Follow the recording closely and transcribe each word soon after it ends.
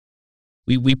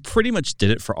We pretty much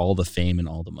did it for all the fame and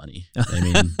all the money. I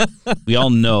mean, we all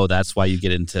know that's why you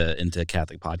get into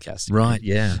Catholic podcasting. Right,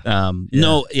 yeah.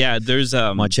 No, yeah, there's...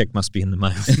 My check must be in the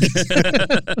mail.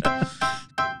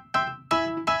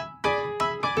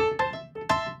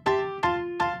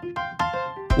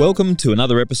 Welcome to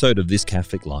another episode of This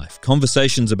Catholic Life.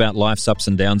 Conversations about life's ups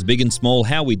and downs, big and small,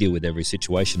 how we deal with every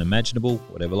situation imaginable,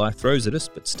 whatever life throws at us,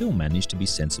 but still manage to be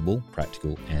sensible,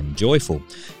 practical, and joyful.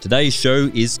 Today's show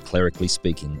is Clerically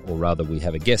Speaking, or rather we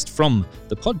have a guest from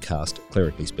the podcast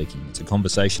Clerically Speaking. It's a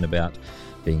conversation about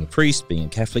being a priest, being a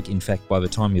Catholic. In fact, by the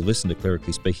time you listen to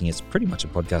Clerically Speaking, it's pretty much a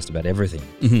podcast about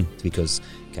everything, because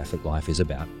Catholic life is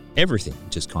about everything,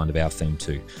 which is kind of our theme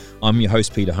too. I'm your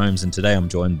host, Peter Holmes, and today I'm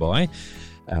joined by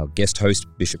our guest host,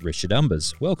 Bishop Richard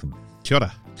Umbers. Welcome. Kia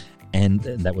ora. And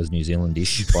that was New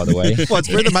Zealandish, by the way. Well,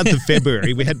 we're in the month of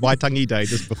February. We had Waitangi Day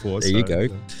just before. There you go.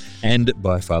 And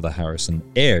by Father Harrison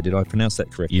Eyre. Did I pronounce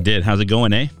that correctly? You did. How's it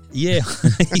going, eh? Yeah.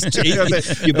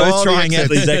 You're both trying out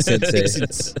these accents there.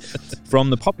 From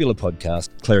the popular podcast,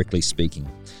 Clerically Speaking.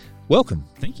 Welcome.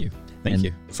 Thank you. Thank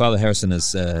you. Father Harrison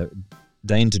has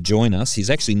deigned to join us. He's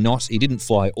actually not, he didn't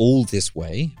fly all this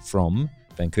way from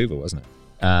Vancouver, wasn't it?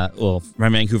 Well,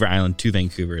 from Vancouver Island to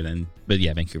Vancouver then, but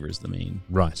yeah, Vancouver is the main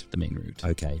route.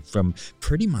 Okay, from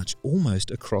pretty much almost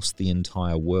across the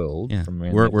entire world. Yeah, from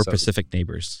around we're Pacific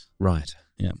neighbors. Right.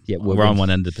 Yeah, we're on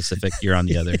one end of the Pacific, you're on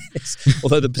the other. Yes.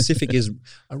 Although the Pacific is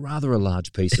a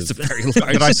large piece of... It's very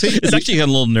large. But I see, it's actually a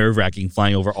little nerve-wracking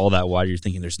flying over all that water. You're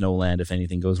thinking there's no land if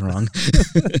anything goes wrong.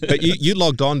 But you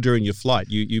logged on during your flight.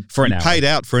 You paid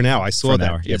out for an hour. I saw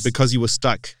that. Yes. Because you were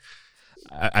stuck.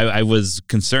 I was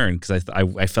concerned because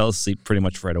I fell asleep pretty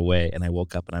much right away, and I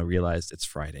woke up and I realized it's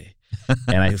Friday,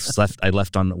 and I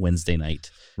left on Wednesday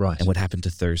night. Right. And what happened to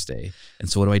Thursday? And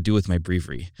so what do I do with my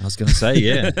breviary? I was going to say,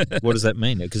 yeah. What does that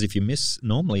mean? Because if you miss,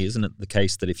 normally isn't it the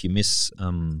case that if you miss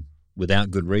without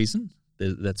good reason,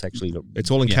 that's actually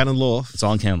it's all in canon law. It's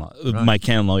all in canon law. Right. My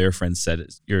canon lawyer friend said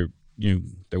there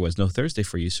was no Thursday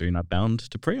for you, so you're not bound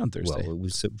to pray on Thursday. Well, it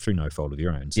was through no fault of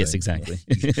your own. So, yes, exactly.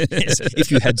 Yes.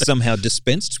 If you had somehow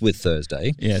dispensed with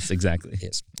Thursday. Yes, exactly.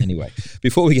 Yes. Anyway,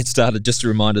 before we get started, just a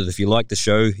reminder that if you like the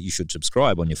show, you should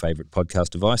subscribe on your favourite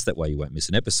podcast device. That way you won't miss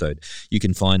an episode. You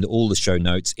can find all the show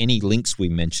notes, any links we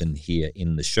mention here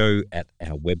in the show at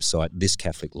our website,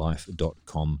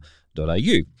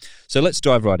 thiscatholiclife.com.au. So let's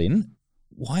dive right in.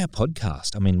 Why a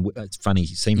podcast? I mean, it's funny. It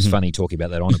seems funny talking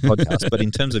about that on a podcast, but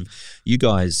in terms of you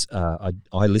guys, I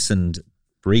re-listened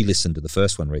to the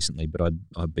first one recently, but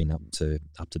I've been up to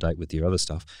date with your other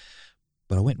stuff.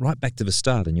 But I went right back to the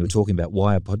start, and you were talking about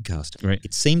why a podcast. Right.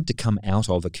 It seemed to come out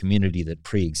of a community that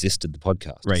pre-existed the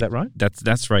podcast. Right. Is that right?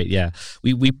 That's right. Yeah,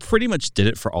 we pretty much did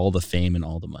it for all the fame and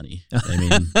all the money. I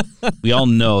mean, we all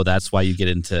know that's why you get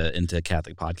into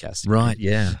Catholic podcasting. Right.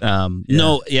 Yeah.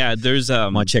 No. Yeah. There's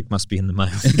my check must be in the mail.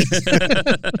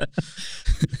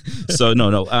 So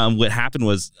no. What happened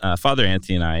was Father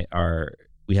Anthony and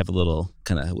we have a little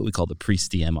kind of what we call the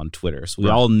priest DM on Twitter. So we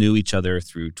all knew each other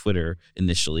through Twitter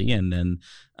initially, and then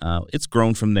it's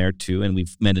grown from there too. And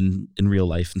we've met in real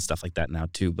life and stuff like that now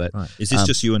too. But is this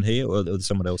just you and he, or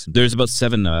someone else? There's about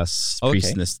 7 of us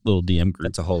priests in this little DM group.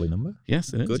 That's a holy number.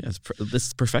 Yes, it is. Good. Yes, this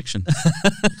is perfection.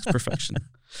 It's perfection.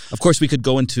 Of course, we could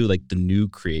go into like the new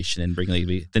creation and bring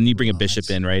then you bring a bishop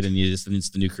in, right? And it's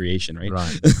the new creation, right?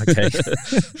 Right. Okay.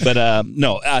 But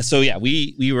no. So yeah,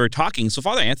 we were talking. So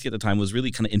Father Anthony at the time was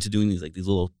really kind of into doing these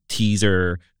little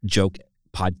teaser joke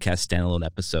podcast standalone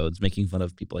episodes, making fun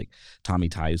of people like Tommy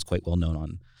Ty, who's quite well known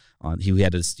on he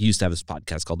used to have this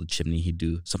podcast called The Chimney. He'd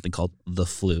do something called The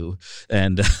Flu,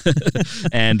 and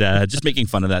just making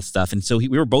fun of that stuff. And so we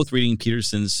were both reading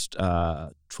Peterson's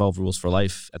 12 Rules for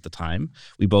Life at the time.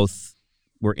 We both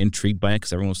were intrigued by it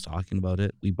because everyone was talking about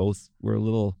it. We both were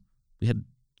we had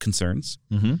concerns.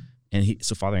 Mm-hmm. And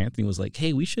so Father Anthony was like,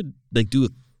 hey, we should do a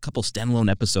couple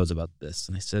standalone episodes about this.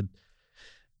 And I said,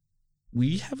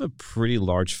 we have a pretty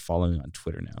large following on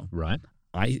Twitter now. Right.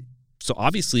 So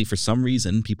obviously, for some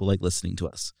reason, people like listening to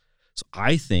us. So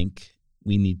I think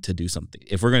we need to do something.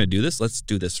 If we're going to do this, let's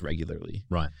do this regularly.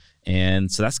 Right.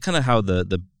 And so that's kind of how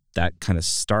that kind of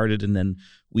started. And then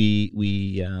we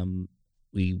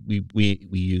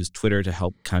used Twitter to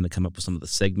help kind of come up with some of the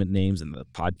segment names and the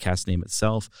podcast name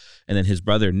itself. And then his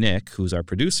brother Nick, who's our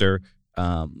producer,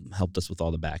 helped us with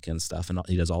all the back end stuff, and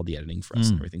he does all the editing for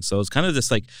us and everything. So it's kind of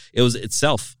just it was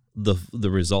itself the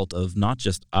result of not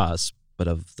just us, but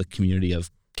of the community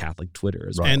of Catholic Twitter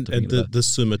as well. And the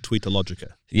Summa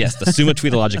Tweetologica. Yes, the Summa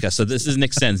Tweetologica. So this is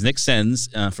Nick Sens. Nick Sens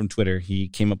from Twitter, he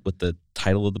came up with the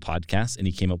title of the podcast, and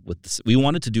he came up with this. We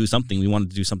wanted to do something. We wanted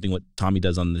to do something what Tommy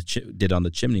did on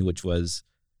the chimney, which was,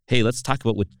 hey, let's talk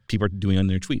about what people are doing on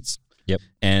their tweets. Yep.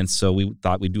 And so we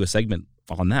thought we'd do a segment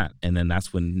on that. And then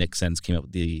that's when Nick Sens came up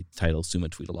with the title Summa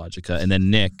Tweetologica. And then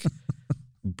Nick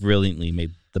brilliantly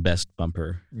made the best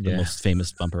bumper, the most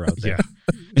famous bumper out there.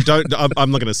 Yeah. I'm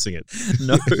not going to sing it.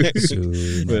 No.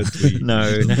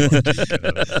 No.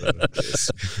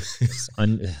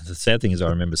 The sad thing is I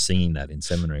remember singing that in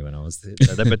seminary when I was there,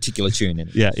 that particular tune. In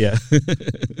it. Yeah.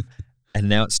 And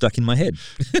now it's stuck in my head.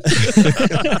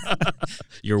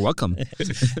 You're welcome.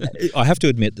 I have to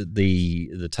admit that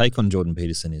the take on Jordan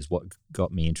Peterson is what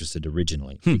got me interested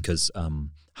originally because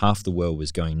half the world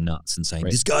was going nuts and saying,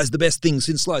 this guy's the best thing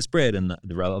since sliced bread. And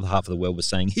the other half of the world was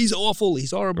saying, he's awful,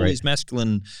 he's horrible, he's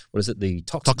masculine. What is it? The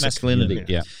toxic masculinity.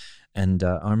 Yeah. And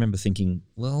I remember thinking,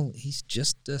 well, he's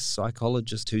just a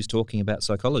psychologist who's talking about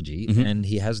psychology and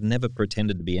he has never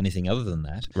pretended to be anything other than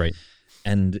that. Right.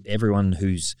 And everyone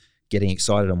who's getting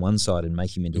excited on one side and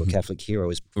making him into a Catholic hero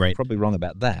is probably wrong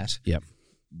about that. Yep.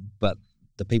 But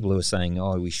the people who are saying,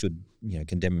 oh, we should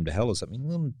condemn him to hell or something,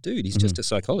 well, dude, he's just a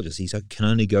psychologist. He can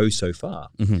only go so far.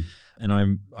 And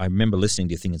I remember listening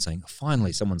to your thing and saying,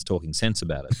 finally, someone's talking sense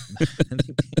about it.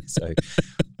 So,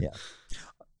 yeah.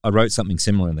 I wrote something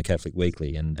similar in the Catholic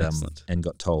Weekly and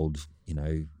got told,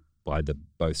 by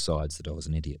both sides that I was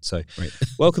an idiot. So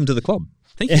welcome to the club.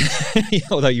 Thank you.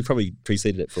 Although you probably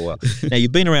preceded it for a while. Now,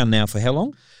 you've been around now for how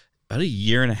long? About a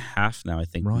year and a half now, I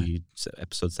think. We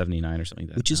episode 79 or something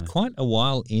like that. Which is quite a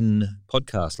while in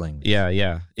podcast language.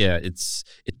 Yeah.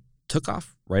 It took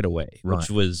off right away,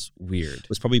 which was weird. It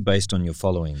was probably based on your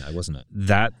following, though, wasn't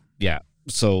it?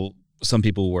 So some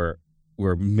people were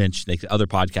mentioning, other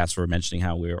podcasts were mentioning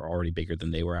how we were already bigger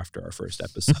than they were after our first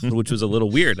episode, which was a little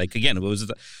weird. Like, again,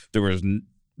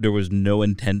 there was no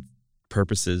intent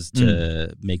purposes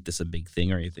to make this a big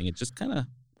thing or anything. It just kind of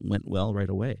went well right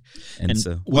away. And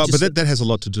so, but that has a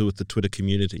lot to do with the Twitter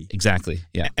community. Exactly.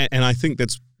 Yeah. And I think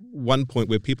that's one point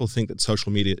where people think that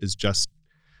social media is just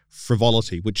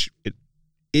frivolity, which it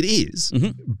is,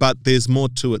 but there's more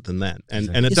to it than that. And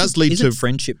it does lead to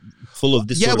friendship full of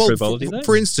this sort of frivolity.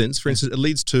 For instance, it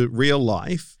leads to real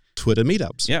life Twitter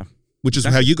meetups. Yeah. Which is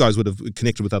how you guys would have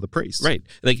connected with other priests. Right.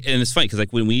 And it's funny because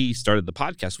when we started the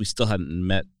podcast, we still hadn't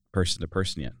met person to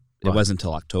person yet. It wasn't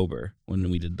until October when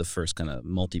we did the first kind of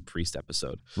multi-priest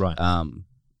episode. Right.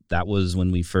 That was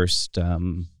when we first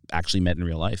actually met in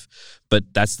real life.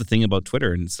 But that's the thing about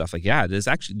Twitter and stuff. Like, there's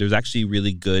actually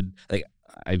really good. Like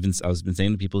I was been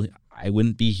saying to people, I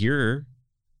wouldn't be here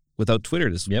without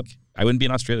Twitter this week. Yep. I wouldn't be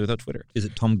in Australia without Twitter. Is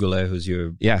it Tom Goulet who's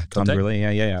your Tom Goulet?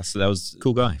 Yeah. So that was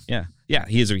cool guy. Yeah.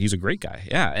 He's a great guy.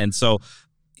 Yeah. And so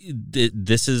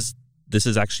this is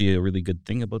actually a really good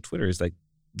thing about Twitter. Is like.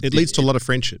 It leads to a lot of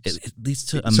friendships. It leads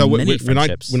to many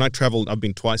friendships. When I travel, I've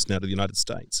been twice now to the United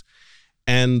States,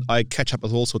 and I catch up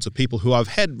with all sorts of people who I've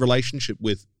had relationship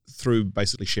with through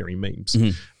basically sharing memes.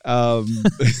 On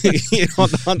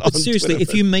seriously, Twitter.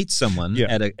 If you meet someone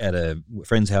at a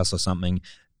friend's house or something,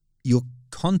 your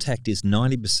contact is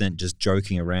 90% just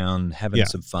joking around, having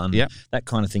some fun, that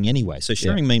kind of thing anyway. So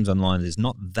sharing memes online is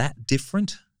not that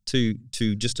different to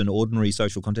just an ordinary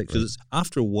social context, because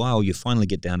after a while you finally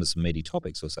get down to some meaty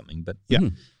topics or something. But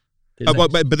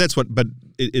but that's what. But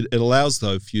it allows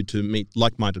though for you to meet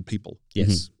like-minded people.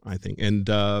 Yes, I think, and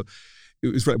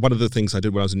it was one of the things I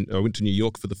did when I went to New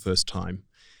York for the first time,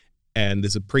 and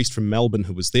there's a priest from Melbourne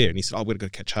who was there, and he said, "Oh, we've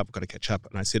got to catch up."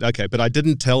 And I said, "Okay," but I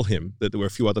didn't tell him that there were a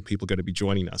few other people going to be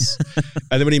joining us.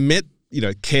 And then when he met,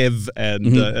 Kev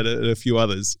and a few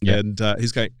others, and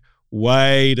he's going,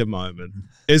 wait a moment,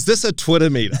 is this a Twitter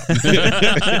meetup?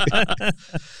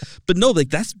 But no, like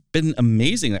that's been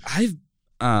amazing. Like I've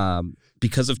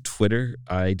because of Twitter,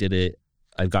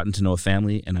 I've gotten to know a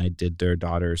family, and I did their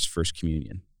daughter's first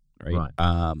communion, right?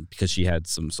 Because she had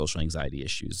some social anxiety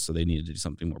issues, so they needed to do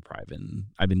something more private. And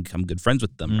I've become good friends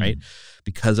with them, right?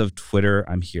 Because of Twitter,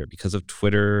 I'm here. Because of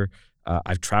Twitter,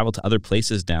 I've traveled to other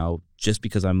places now just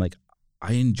because I'm like,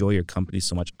 I enjoy your company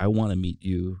so much. I want to meet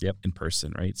you in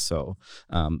person, right? So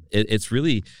it's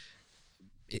really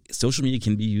social media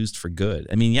can be used for good.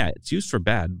 I mean, it's used for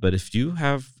bad, but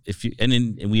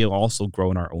and we also grow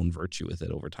in our own virtue with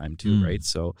it over time too, right?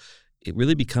 So it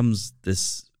really becomes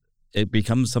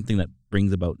something that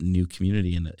brings about new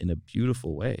community in a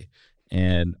beautiful way.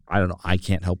 And I don't know, I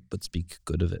can't help but speak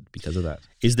good of it because of that.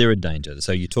 Is there a danger?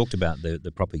 So you talked about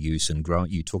the proper use and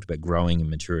you talked about growing and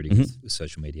maturity with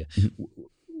social media.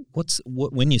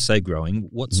 When you say growing,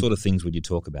 what sort of things would you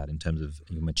talk about in terms of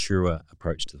your mature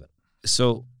approach to that?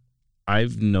 So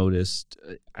I've noticed,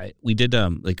 we did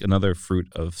like another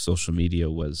fruit of social media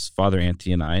was Father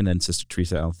Anthony and I, and then Sister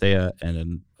Teresa Althea, and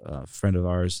then a friend of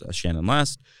ours, Shannon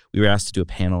Last, we were asked to do a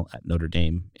panel at Notre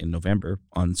Dame in November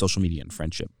on social media and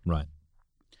friendship. Right.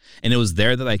 And it was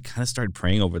there that I kind of started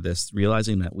praying over this,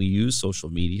 realizing that we use social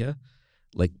media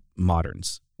like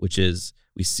moderns, which is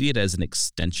we see it as an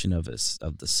extension of us,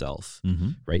 of the self,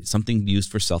 right? Something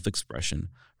used for self-expression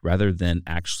rather than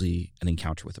actually an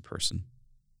encounter with a person.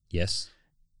 Yes.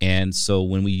 And so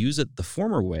when we use it the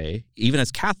former way, even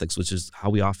as Catholics, which is how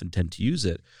we often tend to use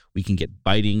it, we can get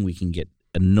biting, we can get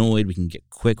annoyed, we can get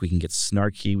quick, we can get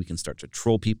snarky, we can start to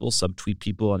troll people, subtweet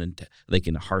people in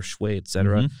a harsh way,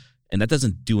 etc. And that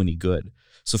doesn't do any good.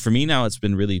 So for me now, it's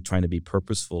been really trying to be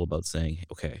purposeful about saying,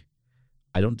 okay,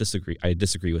 I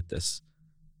disagree with this.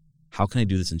 How can I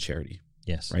do this in charity?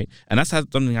 Yes. Right. And that's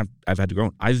something I've had to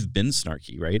grow. I've been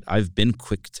snarky, right? I've been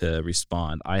quick to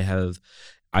respond.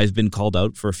 I've been called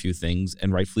out for a few things,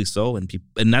 and rightfully so. And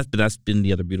that's been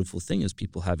the other beautiful thing is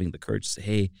people having the courage to say,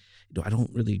 hey, I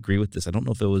don't really agree with this. I don't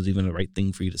know if it was even the right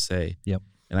thing for you to say. Yep.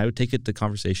 And I would take it to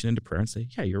conversation into prayer and say,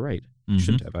 yeah, you're right. You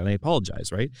shouldn't have. And I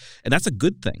apologize, right? And that's a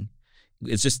good thing.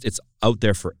 It's out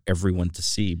there for everyone to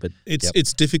see. But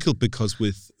it's difficult because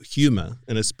with humor,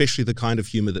 and especially the kind of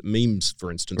humor that memes,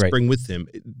 for instance, bring with them,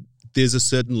 there's a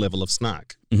certain level of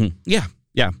snark.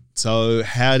 Yeah. So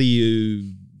how do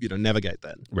you navigate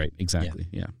that? Right. Exactly.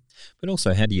 Yeah. But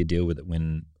also, how do you deal with it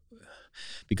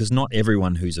because not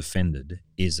everyone who's offended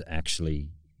is actually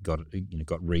got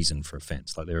reason for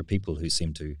offense. Like there are people who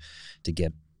seem to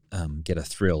get a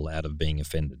thrill out of being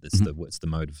offended. It's the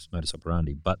modus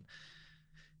operandi. But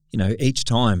each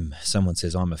time someone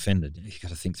says I'm offended, you got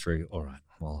to think through. All right,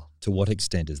 well, to what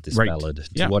extent is this valid?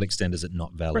 To what extent is it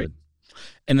not valid? Right.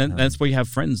 And then that's where you have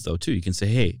friends though too. You can say,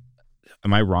 hey,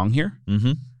 am I wrong here?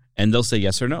 And they'll say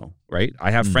yes or no. Right.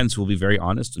 I have friends who will be very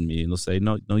honest with me, and they'll say,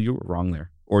 no, you were wrong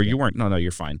there. Or you weren't. No,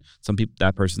 you're fine. Some people,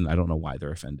 that person, I don't know why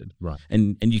they're offended. Right.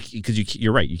 And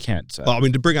you're right. You can't.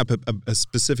 To bring up a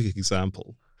specific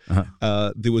example,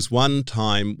 there was one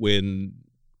time when,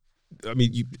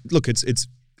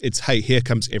 it's hey, here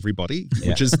comes everybody,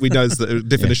 which is we know is the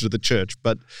definition of the church.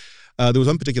 But there was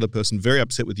one particular person very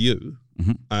upset with you,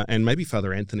 and maybe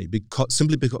Father Anthony,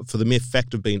 simply for the mere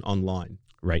fact of being online.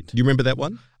 Right. Do you remember that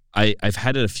one? I've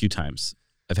had it a few times.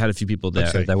 I've had a few people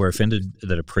that they were offended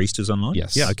that a priest is online.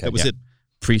 Yes. Yeah. Okay. That was it.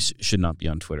 Priests should not be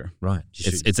on Twitter. Right.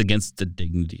 It's against the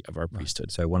dignity of our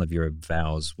priesthood. So one of your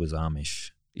vows was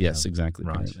Amish. Yes, exactly.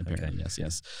 Right. Apparently. Okay.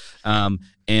 Yes. And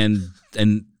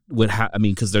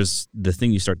because there's the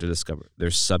thing you start to discover.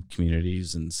 There's sub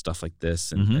communities and stuff like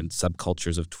this, and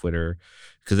subcultures of Twitter.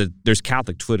 Because there's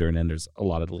Catholic Twitter, and then there's a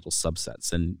lot of little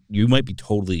subsets, and you might be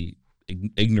totally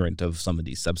ignorant of some of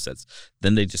these subsets.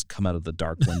 Then they just come out of the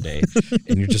dark one day,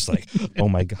 and you're just like, oh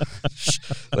my gosh,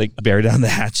 like bear down the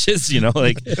hatches,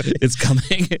 it's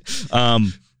coming.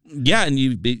 And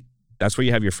that's where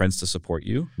you have your friends to support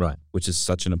you, right? Which is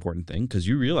such an important thing because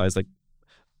you realize,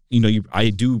 I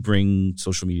do bring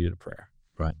social media to prayer,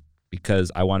 right? Because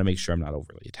I want to make sure I'm not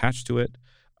overly attached to it.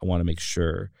 I want to make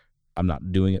sure I'm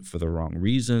not doing it for the wrong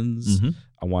reasons.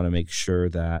 I want to make sure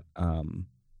that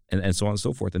and so on and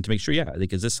so forth, and to make sure,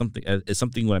 is this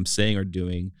something what I'm saying or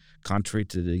doing contrary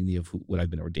to the dignity of what I've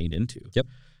been ordained into? Yep.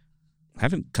 I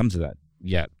haven't come to that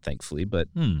yet, thankfully, but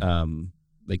I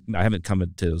haven't come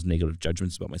to those negative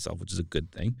judgments about myself, which is a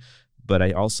good thing. But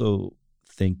I also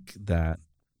think that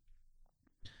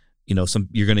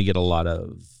you're going to get a lot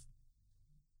of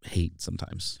hate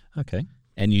sometimes. Okay.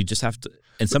 And you just have to,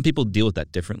 and some people deal with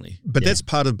that differently. But that's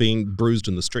part of being bruised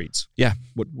in the streets. Yeah.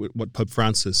 What Pope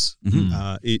Francis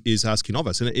is asking of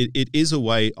us. And it is a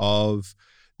way of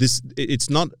this. It's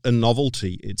not a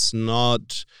novelty. It's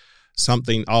not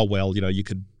something, you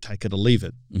could take it or leave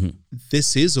it.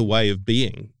 This is a way of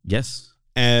being. Yes.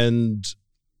 And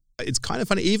it's kind of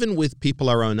funny, even with people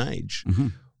our own age.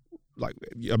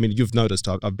 You've noticed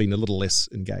I've been a little less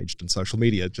engaged in social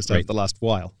media just over the last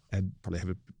while, and probably have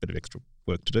a bit of extra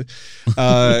work to do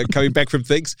coming back from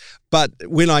things. But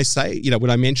when I say, when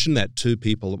I mention that to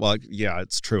people,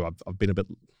 it's true. I've been a bit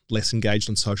less engaged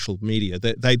on social media.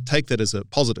 They take that as a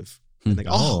positive. And think,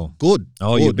 good. Oh, good,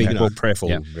 you're being more prayerful.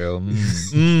 Yeah.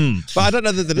 But I don't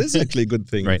know that is actually a good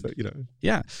thing. Right. But,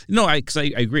 Yeah. No, I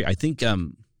agree. I think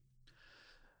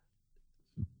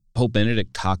Pope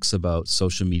Benedict talks about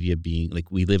social media being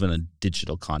we live in a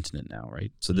digital continent now, right?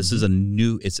 So this is a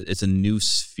new, it's a new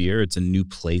sphere. It's a new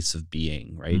place of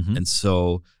being, right? And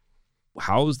so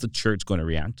how is the church going to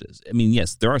react to this? I mean,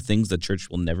 yes, there are things the church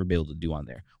will never be able to do on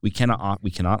there. We cannot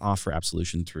offer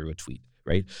absolution through a tweet,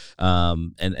 right?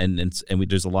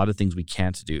 There's a lot of things we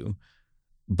can't do,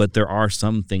 but there are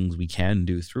some things we can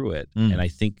do through it. And I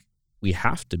think we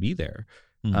have to be there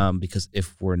because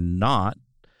if we're not,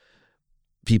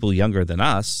 people younger than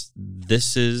us,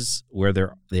 this is where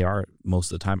they are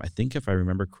most of the time. I think if I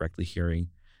remember correctly hearing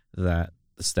that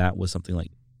the stat was something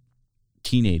like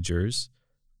teenagers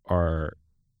are,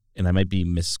 and I might be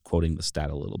misquoting the stat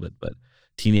a little bit, but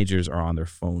teenagers are on their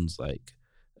phones like,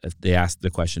 if they ask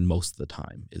the question most of the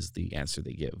time is the answer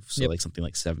they give. So like something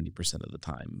like 70% of the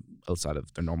time outside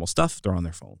of their normal stuff, they're on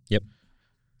their phone. Yep.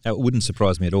 It wouldn't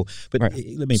surprise me at all. But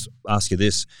let me ask you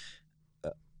this.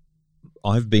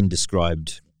 I've been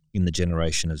described in the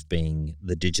generation as being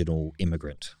the digital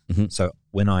immigrant. Mm-hmm. So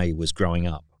when I was growing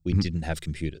up, we didn't have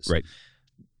computers. Right.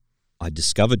 I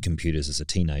discovered computers as a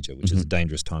teenager, which is a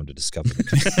dangerous time to discover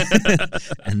them.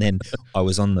 And then I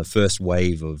was on the first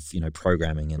wave of,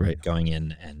 programming and going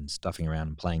in and stuffing around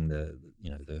and playing the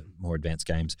more advanced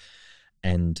games,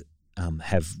 and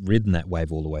have ridden that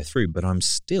wave all the way through. But I'm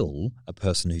still a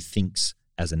person who thinks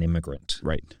as an immigrant.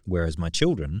 Right. Whereas my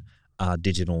children are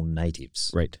digital natives.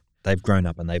 Right. They've grown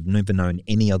up and they've never known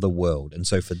any other world. And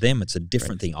so for them, it's a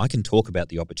different thing. I can talk about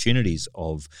the opportunities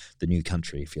of the new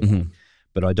country, if you like,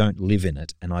 but I don't live in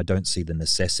it and I don't see the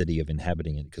necessity of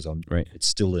inhabiting it because it's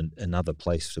still another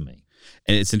place for me.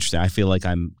 And it's interesting. I feel like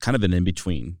I'm kind of an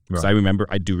in-between. Because I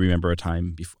do remember a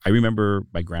time before. I remember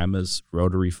my grandma's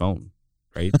rotary phone,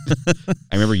 right?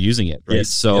 I remember using it, right? Yes.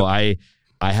 So I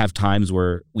have times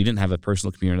where we didn't have a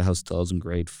personal computer in the house until I was in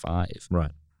grade 5.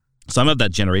 Right. So I'm of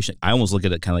that generation. I almost look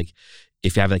at it kind of like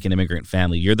if you have like an immigrant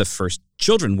family, you're the first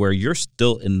children where you're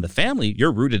still in the family,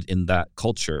 you're rooted in that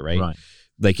culture, right? Right.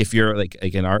 Like if you're like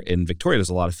in Victoria, there's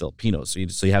a lot of Filipinos.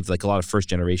 So you have like a lot of first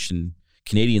generation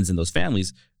Canadians in those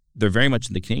families. They're very much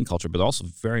in the Canadian culture, but also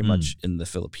very much in the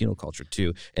Filipino culture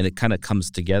too. And it kind of comes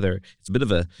together. It's a bit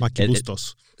of a Mikey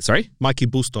Bustos. Sorry? Mikey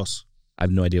Bustos. I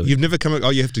have no idea. You've never come.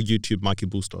 You have to YouTube Mikey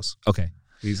Bustos. Okay.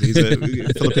 He's a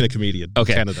Filipino comedian.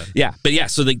 Okay. In Canada. Yeah, but yeah.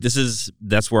 So like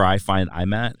that's where I find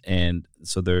I'm at, and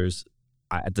so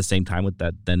at the same time with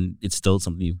that, then it's still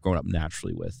something you've grown up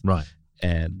naturally with, right?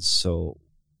 And so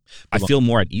I feel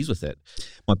more at ease with it.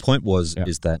 My point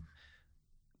is that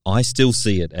I still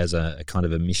see it as a kind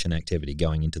of a mission activity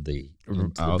going into the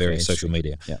various social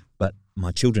media. Yeah. But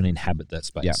my children inhabit that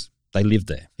space. Yeah. They live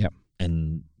there. Yeah.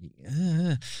 And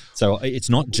so it's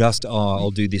not just, I'll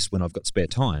do this when I've got spare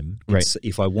time. It's,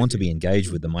 if I want to be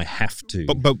engaged with them, I have to.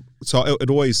 But so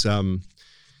it always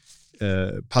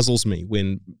puzzles me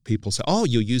when people say, "Oh,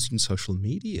 you're using social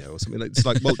media" or something. It's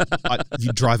like, well,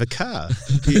 you drive a car.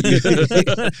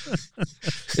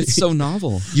 It's so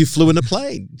novel. You flew in a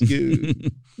plane.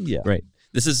 Right.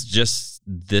 This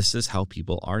is how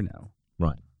people are now.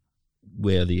 Right.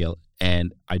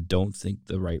 And I don't think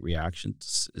the right reaction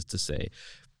is to say,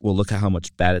 well, look at how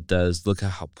much bad it does. Look at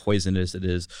how poisonous it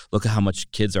is. Look at how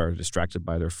much kids are distracted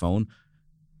by their phone.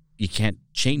 You can't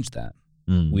change that.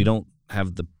 We don't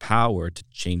have the power to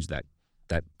change that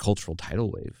cultural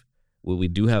tidal wave. What we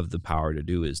do have the power to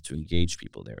do is to engage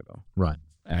people there, though. Right.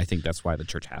 And I think that's why the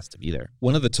church has to be there.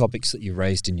 One of the topics that you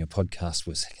raised in your podcast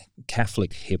was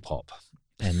Catholic hip hop.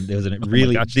 And there was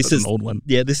this is an old one.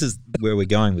 Yeah, this is where we're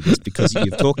going with this because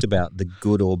you've talked about the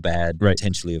good or bad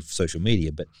potentially of social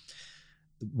media. But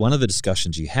one of the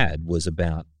discussions you had was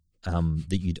about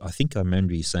that I think I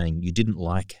remember you saying you didn't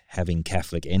like having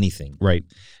Catholic anything. Right.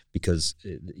 Because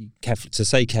to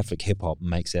say Catholic hip hop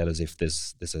makes out as if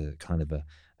there's a kind of a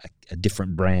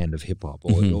different brand of hip hop,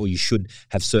 or you should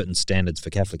have certain standards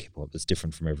for Catholic hip hop that's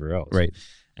different from everywhere else. Right.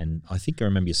 And I think I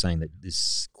remember you saying that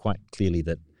this quite clearly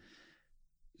that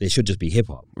there should just be hip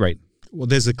hop. Right. Well,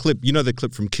 there's a clip. You know the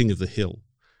clip from King of the Hill,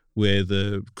 where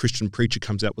the Christian preacher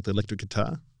comes out with the electric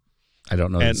guitar. I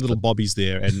don't know. And little Bobby's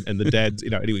there, and the dad's,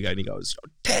 anyway, and he goes,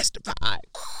 "Testify,"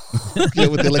 with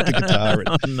the electric guitar.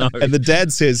 And the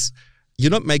dad says,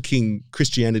 "You're not making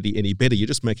Christianity any better. You're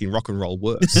just making rock and roll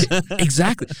worse."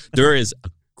 Exactly. There is a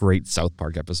great South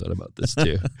Park episode about this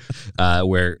too,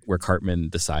 where Cartman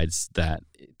decides that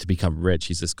to become rich,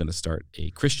 he's just going to start a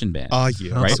Christian band. Oh,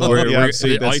 yeah. Right? So, all you have so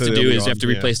to do is you have to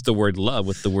replace the word love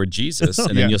with the word Jesus,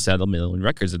 and then you'll sell a million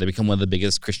records, and they become one of the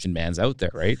biggest Christian bands out there,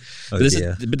 right? But this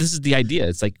is the idea.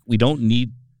 It's like we don't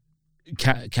need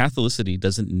Catholicity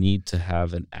doesn't need to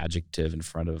have an adjective in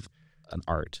front of an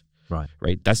art, right?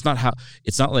 Right. That's not how.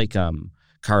 It's not like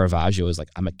Caravaggio is like,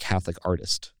 I'm a Catholic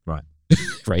artist, right?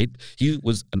 Right. He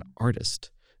was an artist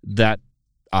that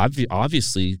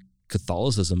obviously.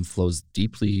 Catholicism flows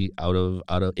deeply out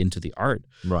of into the art,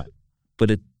 right?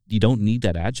 But you don't need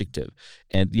that adjective,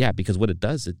 and because what it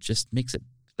does, it just makes it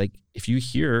like if you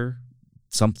hear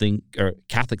something or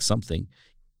Catholic something,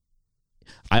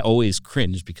 I always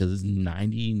cringe because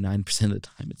 99% of the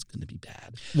time it's going to be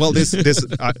bad. Well, there's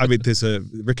a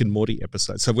Rick and Morty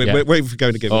episode. So we're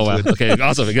going to get Oh, wow. into it. Okay,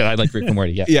 awesome. Good. I like Rick and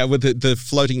Morty. Yeah. Yeah, with the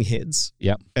floating heads.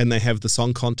 Yeah. And they have the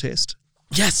song contest.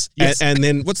 Yes. And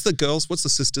then what's the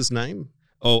sister's name?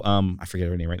 Oh, I forget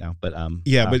her name right now, but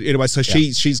but anyway, so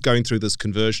she's going through this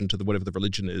conversion to whatever the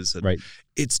religion is. And right.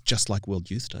 It's just like World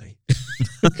Youth Day.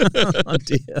 Oh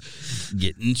dear.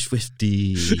 Getting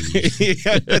swifty.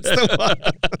 Yeah, that's the one.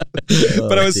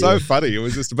 But it was so funny. It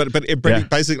was just, but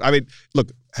basically, I mean,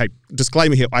 look, hey,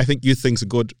 disclaimer here. I think youth things are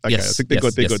good. Okay, Yes, I think they're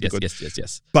good. They're good.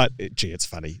 Yes. But gee, it's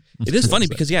funny. It is funny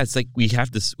because it's like we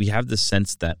have this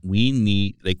sense that we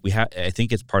need, like I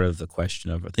think it's part of the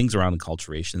question of things around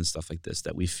enculturation and stuff like this,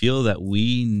 that we feel that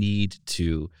we need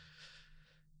to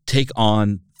take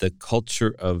on the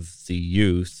culture of the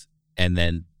youth and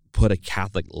then put a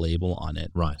Catholic label on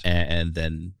it, Right. And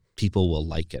then people will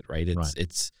like it, right? Right.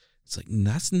 It's like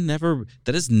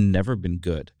that has never been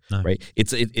good, No. right?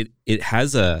 It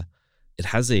has a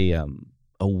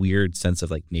weird sense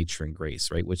of like nature and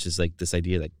grace, right? Which is like this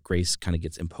idea that grace kind of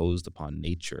gets imposed upon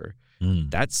nature.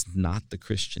 That's not the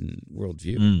Christian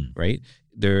worldview, right?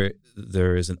 There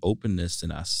is an openness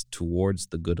in us towards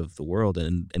the good of the world,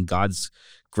 and God's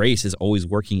grace is always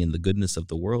working in the goodness of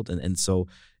the world, and so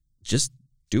just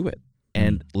do it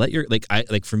and let your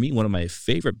for me, one of my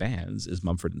favorite bands is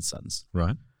Mumford & Sons.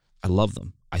 Right. I love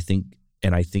them. I think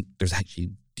there's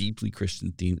actually deeply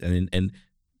Christian themes, and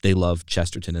they love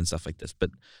Chesterton and stuff like this,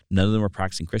 but none of them are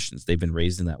practicing Christians. They've been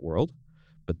raised in that world,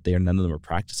 but none of them are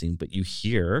practicing. But you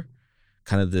hear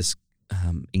kind of this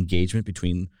engagement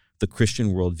between the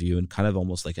Christian worldview and kind of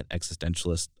almost like an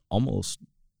existentialist, almost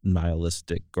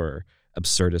nihilistic or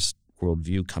absurdist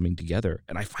worldview coming together.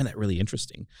 And I find that really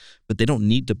interesting. But they don't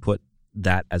need to put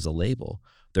that as a label.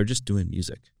 They're just doing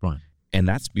music. Right. And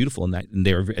that's beautiful, and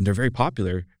they're very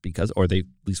popular because, or they at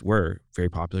least were very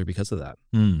popular because of that.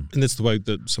 And that's the way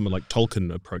that someone like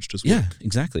Tolkien approached his work. Yeah,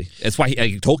 exactly. That's why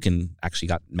Tolkien actually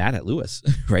got mad at Lewis,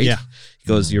 right? Yeah. He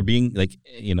goes, "You're being like,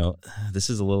 this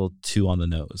is a little too on the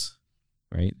nose,"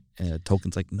 right? And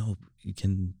Tolkien's like, "No, you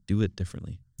can do it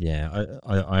differently." Yeah,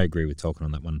 I agree with Tolkien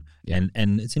on that one. Yeah.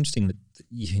 And it's interesting that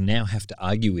you now have to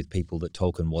argue with people that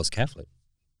Tolkien was Catholic.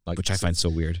 Which I find so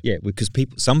weird. Yeah, because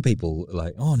some people are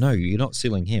like, oh no, you're not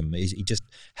stealing him. He just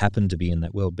happened to be in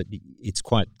that world, but it's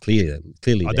quite clearly.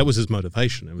 That was his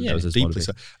motivation. It was, that was his deeply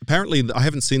motivation. so. Apparently, I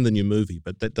haven't seen the new movie,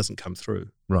 but that doesn't come through.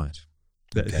 Right.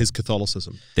 His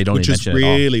Catholicism, They don't which even is mention it at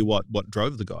all. really what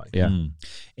drove the guy. Yeah.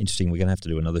 Interesting. We're going to have to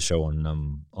do another show on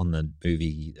the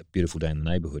movie A Beautiful Day in the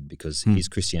Neighborhood, because his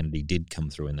Christianity did come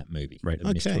through in that movie. Right.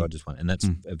 Mr. Rogers one, and that's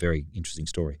a very interesting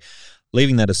story.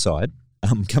 Leaving that aside,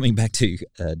 coming back to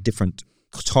different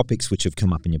topics which have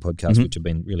come up in your podcast, which have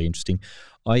been really interesting.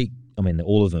 I mean,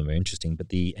 all of them are interesting, but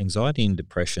the anxiety and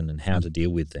depression and how to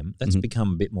deal with them, that's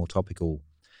become a bit more topical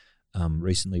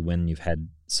recently when you've had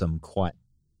some quite,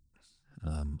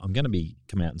 I'm going to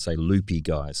come out and say loopy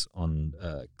guys on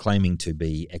claiming to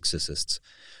be exorcists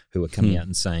who are coming out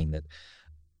and saying that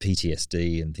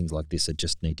PTSD and things like this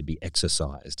just need to be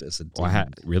exercised as a demon.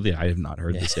 I have not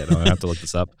heard this yet. I'm going to have to look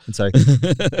this up. And so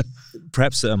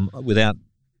perhaps without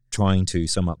trying to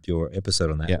sum up your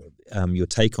episode on that, your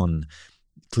take on,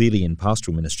 clearly in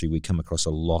pastoral ministry, we come across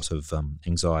a lot of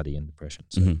anxiety and depression.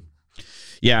 So.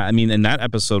 Yeah, I mean, and that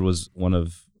episode was one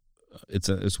of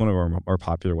our more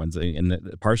popular ones,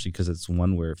 and partially because it's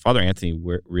one where Father Anthony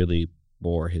really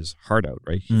bore his heart out,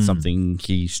 right? It's something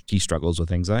he struggles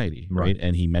with anxiety, right?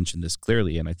 And he mentioned this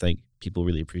clearly, and I think people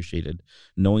really appreciated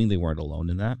knowing they weren't alone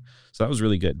in that. So that was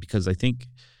really good, because I think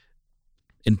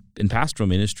in pastoral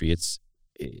ministry, it's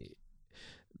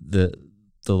the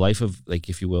life of, like,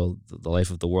 if you will, the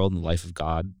life of the world and the life of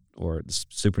God, or the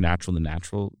supernatural and the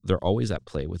natural, they're always at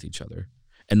play with each other.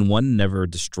 And one never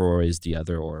destroys the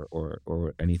other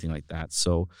or anything like that.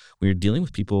 So when you're dealing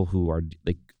with people who are,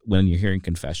 like, when you're hearing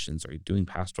confessions or you're doing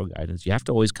pastoral guidance, you have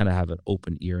to always kind of have an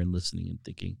open ear and listening and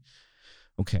thinking,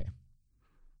 okay,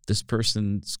 this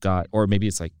person's got, or maybe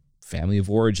it's like family of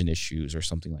origin issues or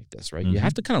something like this, right? You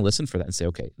have to kind of listen for that and say,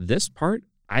 okay, this part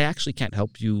I actually can't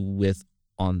help you with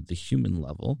on the human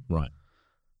level. Right.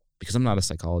 Because I'm not a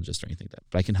psychologist or anything like that,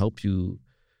 but I can help you.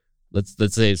 Let's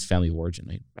say it's family of origin,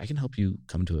 right? I can help you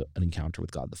come to an encounter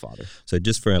with God the Father. So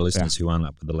just for our listeners who aren't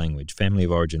up with the language, family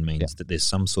of origin means that there's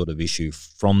some sort of issue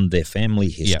from their family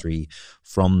history,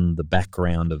 from the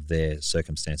background of their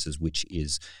circumstances, which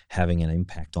is having an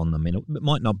impact on them. And it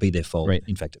might not be their fault. Right.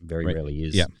 In fact, it very rarely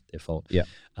is their fault. Yeah.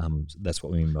 That's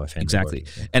what we mean by family Exactly. of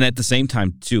origin. And at the same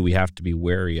time, too, we have to be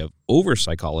wary of over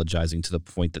psychologizing to the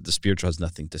point that the spiritual has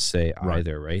nothing to say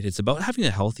either, right? It's about having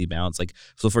a healthy balance. Like,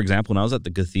 so for example, when I was at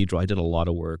the cathedral, I did a lot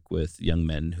of work with young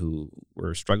men who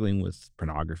were struggling with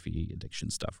pornography, addiction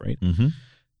stuff, right? Mm-hmm.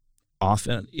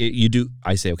 Often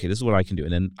I say, okay, this is what I can do.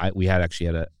 And then we had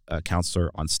a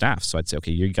counselor on staff. So I'd say,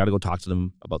 okay, you got to go talk to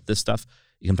them about this stuff.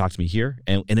 You can talk to me here.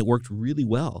 And it worked really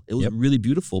well. It was really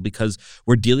beautiful because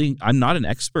I'm not an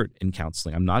expert in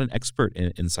counseling. I'm not an expert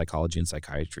in psychology and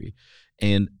psychiatry.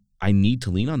 And I need to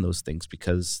lean on those things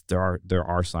because there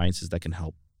are sciences that can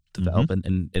help develop.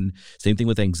 Mm-hmm. And same thing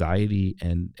with anxiety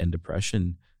and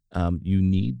depression. You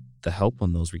need the help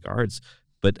on those regards.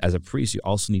 But as a priest, you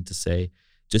also need to say,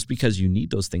 just because you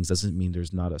need those things doesn't mean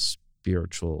there's not a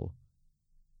spiritual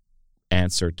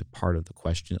answer to part of the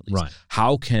question, at least. Right.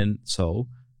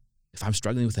 If I'm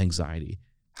struggling with anxiety,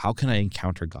 how can I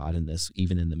encounter God in this,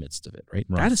 even in the midst of it, right?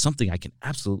 Right. That is something I can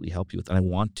absolutely help you with, and I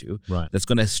want to. Right. That's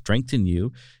going to strengthen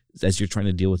you as you're trying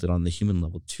to deal with it on the human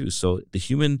level too. So the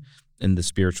human and the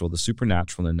spiritual, the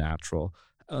supernatural and the natural,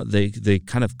 they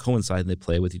kind of coincide and they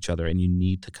play with each other, and you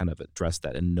need to kind of address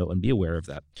that and know and be aware of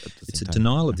that. It's a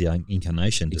denial of the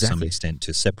incarnation to some extent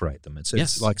to separate them.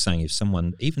 It's like saying if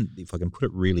someone, even if I can put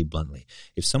it really bluntly,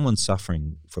 if someone's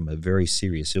suffering from a very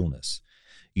serious illness,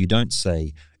 you don't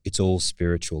say, it's all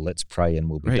spiritual, let's pray and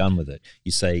we'll be done with it.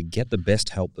 You say, get the best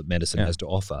help that medicine has to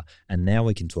offer, and now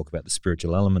we can talk about the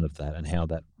spiritual element of that and how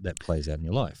that plays out in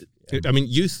your life. I mean,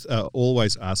 youth are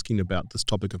always asking about this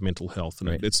topic of mental health,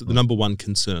 and it's the number one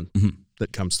concern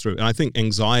that comes through. And I think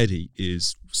anxiety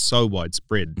is so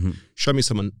widespread. Show me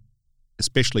someone,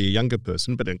 especially a younger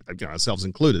person, but ourselves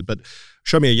included, but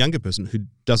show me a younger person who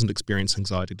doesn't experience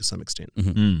anxiety to some extent.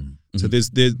 So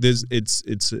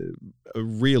it's a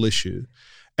real issue.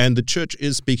 And the church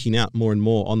is speaking out more and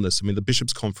more on this. I mean, the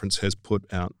Bishops' Conference has put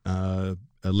out a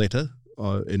letter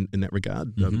in that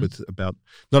regard about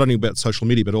not only about social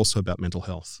media but also about mental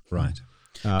health. Right.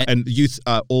 And youth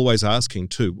are always asking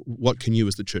too, what can you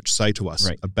as the church say to us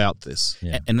about this?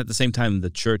 Yeah. And at the same time,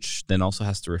 the church then also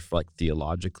has to reflect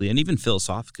theologically and even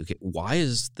philosophically. Okay, why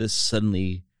is this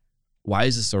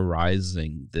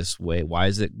arising this way? Why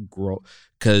is it grow?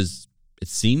 Because it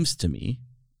seems to me,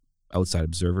 outside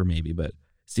observer maybe, but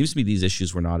it seems to me these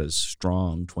issues were not as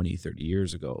strong 20, 30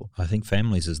 years ago. I think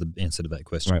families is the answer to that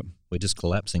question. Right. We're just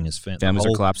collapsing as families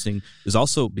are collapsing. There's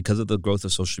also, because of the growth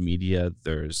of social media,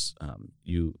 there's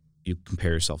you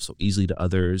compare yourself so easily to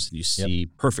others, and you see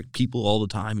perfect people all the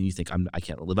time, and you think I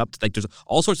can't live up to. Like, there's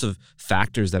all sorts of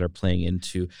factors that are playing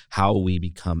into how we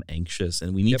become anxious,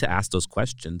 and we need to ask those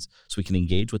questions so we can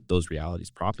engage with those realities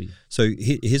properly. So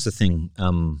here's the thing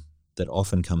that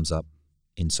often comes up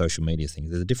in social media things.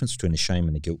 There's a difference between a shame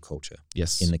and a guilt culture.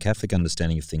 Yes. In the Catholic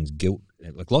understanding of things, guilt,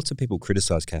 like lots of people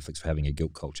criticize Catholics for having a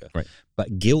guilt culture. Right.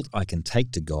 But guilt I can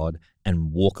take to God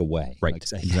and walk away. Right. Like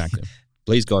say, Exactly.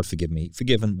 Please God forgive me,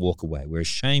 forgive and walk away. Whereas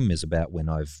shame is about when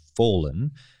I've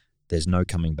fallen, there's no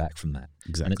coming back from that.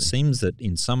 Exactly. And it seems that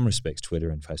in some respects, Twitter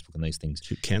and Facebook and these things,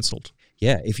 You're cancelled.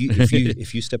 yeah, if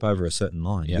you step over a certain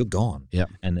line, you're gone. Yeah.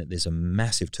 And that there's a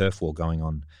massive turf war going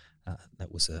on.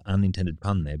 That was an unintended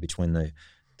pun there between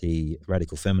the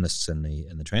radical feminists and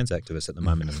the trans activists at the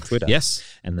moment on Twitter. Yes.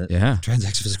 And the trans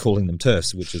activists are calling them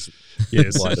TERFs, which is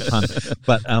quite a pun.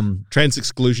 But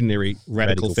trans-exclusionary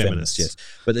radical feminists. Yes.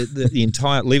 But the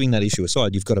entire, leaving that issue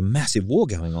aside, you've got a massive war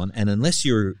going on, and unless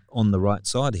you're on the right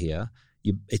side here,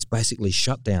 it's basically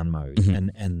shutdown mode.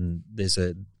 And there's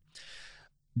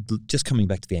just coming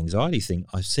back to the anxiety thing,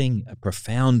 I'm seeing a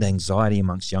profound anxiety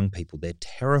amongst young people. They're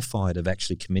terrified of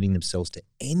actually committing themselves to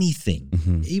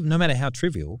anything, even no matter how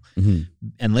trivial,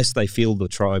 unless they feel the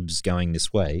tribe's going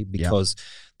this way, because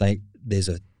there's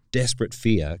a desperate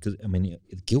fear. Because I mean,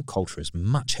 guilt culture is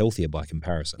much healthier by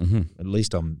comparison. At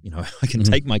least I can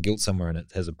take my guilt somewhere and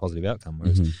it has a positive outcome.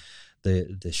 Whereas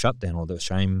the shutdown or the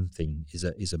shame thing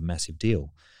is a massive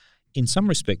deal. In some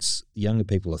respects, younger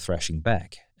people are thrashing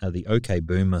back. The OK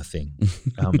Boomer thing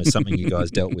is something you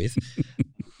guys dealt with.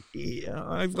 Yeah,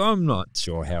 I'm not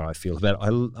sure how I feel about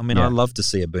it. I mean, I love to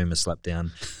see a boomer slapped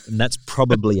down, and that's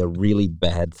probably a really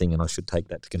bad thing, and I should take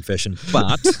that to confession.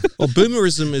 But well,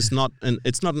 boomerism is not an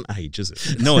age, is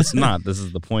it? No, it's not. This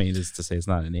is the point, is to say it's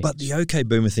not an age. But the OK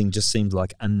Boomer thing just seems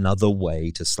like another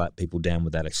way to slap people down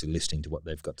without actually listening to what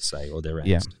they've got to say or their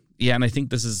angst. Yeah, and I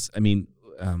think this is,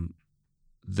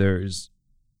 there's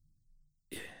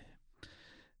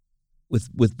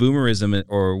with boomerism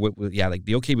like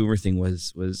the OK Boomer thing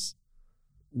was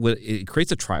it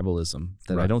creates a tribalism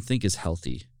that I don't think is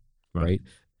healthy, right?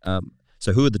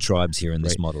 So who are the tribes here in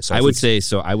this model? So I would say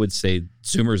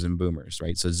Zoomers and Boomers,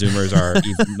 right? So Zoomers are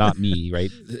not me,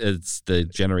 right? It's the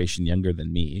generation younger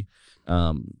than me.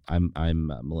 I'm a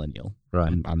millennial. Right.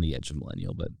 I'm on the edge of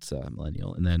millennial, but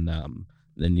millennial. And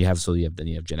then you have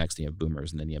Gen X, then you have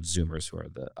Boomers, and then you have Zoomers, who are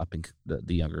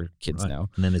the younger kids now.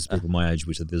 And then there's people my age,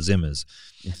 which are the Zimmers.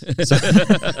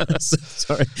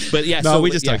 Sorry, but yeah, no,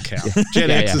 we just don't count. Gen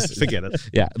X is forget it.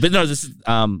 Yeah, but no, this is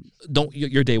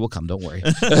your day will come. Don't worry.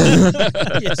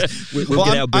 Yes. We'll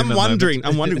get our I'm wondering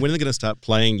moment. when are they going to start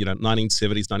playing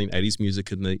 1970s, 1980s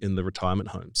music in the retirement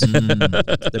homes?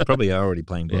 They probably are already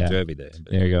playing Bon Jovi there. But.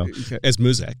 There you go. As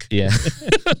Muzak. Yeah.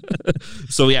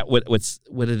 So yeah,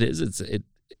 what it is,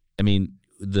 I mean,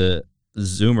 the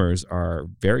Zoomers are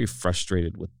very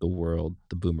frustrated with the world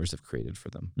the Boomers have created for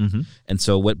them. Mm-hmm. And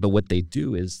so what they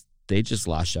do is they just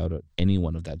lash out at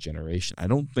anyone of that generation. I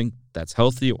don't think that's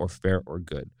healthy or fair or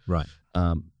good. Right.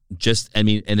 But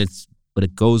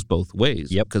it goes both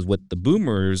ways. Yep. Because what the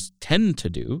Boomers tend to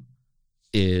do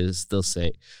is they'll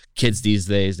say, kids these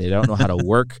days, they don't know how to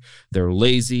work. They're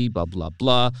lazy, blah, blah,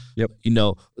 blah. Yep.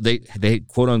 They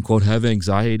quote unquote have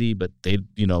anxiety, but they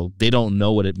don't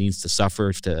know what it means to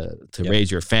suffer, to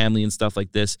raise your family and stuff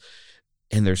like this.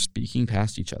 And they're speaking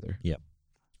past each other. Yep.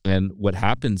 And what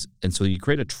happens, and so you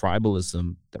create a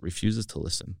tribalism that refuses to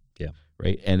listen. Yeah.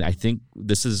 Right. And I think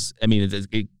this is,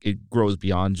 it grows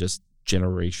beyond just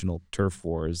generational turf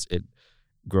wars. It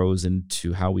grows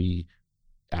into how we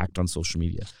act on social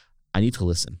media. I need to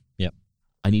listen. Yep.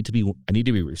 I need to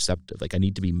be receptive. Like I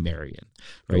need to be Marian.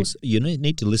 Right. Also, you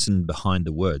need to listen behind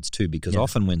the words too, because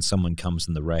often when someone comes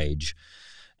in the rage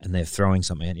and they're throwing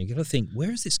something at you, got to think,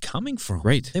 where is this coming from?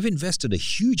 Right. They've invested a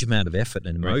huge amount of effort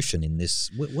and emotion in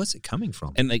this. Where's it coming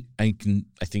from? And I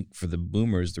think for the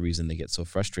Boomers, the reason they get so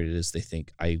frustrated is they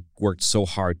think I worked so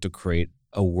hard to create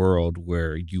a world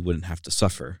where you wouldn't have to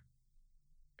suffer,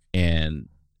 and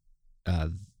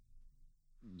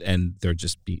they're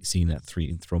just seeing that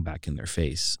thrown back in their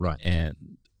face. Right.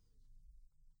 And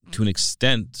to an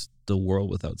extent, the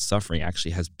world without suffering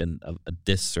actually has been a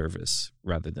disservice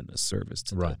rather than a service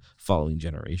to the following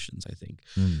generations, I think.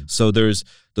 So there's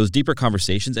those deeper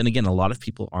conversations. And again, a lot of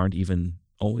people aren't even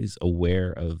always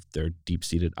aware of their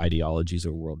deep-seated ideologies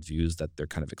or worldviews that they're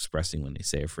kind of expressing when they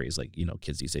say a phrase like,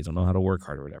 kids these days don't know how to work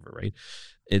hard or whatever, right?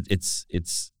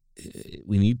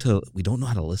 We don't know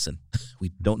how to listen. We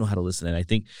don't know how to listen. And I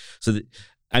think, because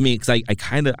I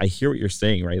hear what you're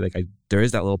saying, right? Like there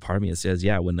is that little part of me that says,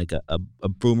 yeah, when like a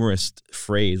boomerist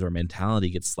phrase or mentality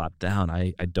gets slapped down,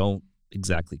 I don't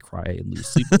exactly cry and lose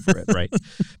sleep over it, right?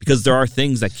 Because there are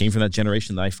things that came from that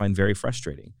generation that I find very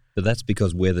frustrating. But that's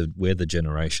because we're the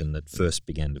generation that first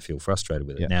began to feel frustrated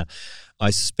with it. Yeah. Now,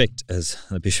 I suspect, as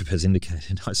the bishop has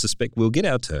indicated, we'll get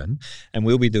our turn, and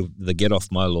we'll be the get off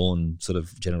my lawn sort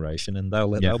of generation, and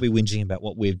they'll be whinging about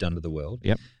what we've done to the world.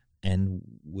 Yep. And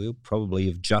we'll probably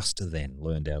have just then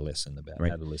learned our lesson about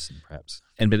how to listen, perhaps.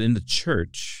 But in the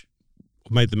church,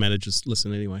 made the managers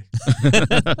listen anyway.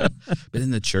 But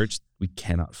in the church, we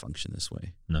cannot function this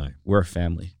way. No. We're a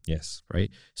family. Yes. Right?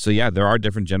 So yeah, there are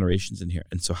different generations in here.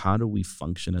 And so how do we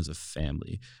function as a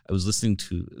family? I was listening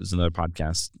to, there's another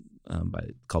podcast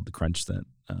called The Crunch that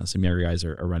some younger guys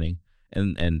are running.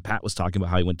 And Pat was talking about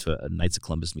how he went to a Knights of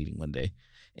Columbus meeting one day.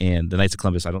 And the Knights of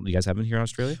Columbus, you guys have them here in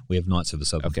Australia? We have Knights of the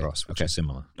Southern Cross, which are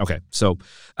similar. Okay. So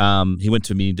he went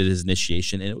to a meeting, did his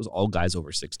initiation, and it was all guys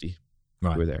over 60 who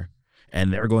were there.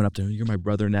 And they were going up to him, you're my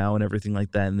brother now and everything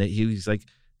like that. And he was like,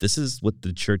 this is what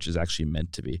the church is actually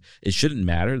meant to be. It shouldn't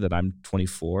matter that I'm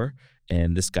 24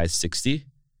 and this guy's 60.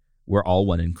 We're all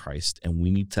one in Christ. And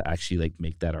we need to actually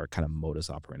make that our kind of modus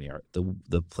operandi,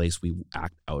 the place we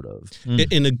act out of.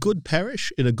 In a good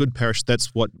parish,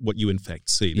 that's what you in fact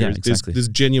see. Exactly. There's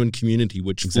genuine community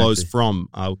which flows from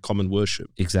our common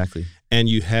worship. Exactly. And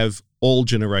you have all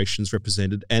generations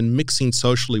represented and mixing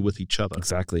socially with each other.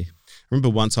 Exactly. I remember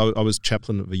once I was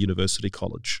chaplain of a university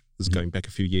college. This is going back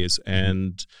a few years.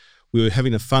 And we were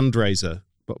having a fundraiser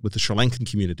with the Sri Lankan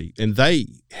community. And they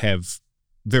have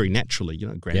very naturally,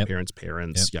 grandparents,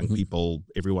 parents, young people,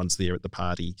 everyone's there at the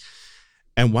party.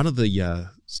 And one of the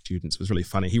students was really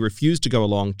funny. He refused to go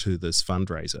along to this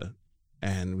fundraiser.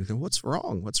 And we thought, what's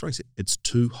wrong? He said, it's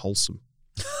too wholesome.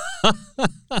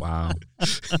 Wow.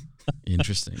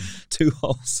 Interesting. Too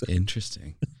wholesome.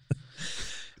 Interesting.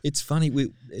 It's funny.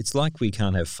 It's like we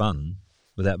can't have fun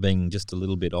without being just a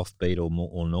little bit offbeat or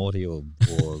naughty or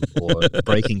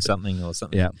breaking something or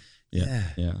something. Yeah.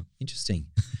 Interesting.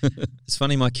 It's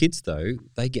funny. My kids, though,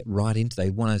 they get right into.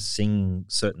 They want to sing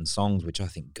certain songs, which I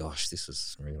think, gosh, this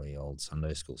is really old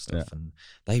Sunday school stuff, and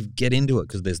they get into it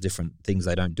because there's different things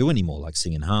they don't do anymore, like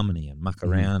sing in harmony and muck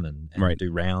around and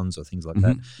do rounds or things like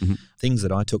that. Things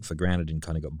that I took for granted and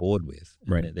kind of got bored with.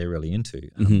 And they're really into.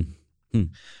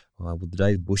 well, the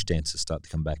day bush dancers start to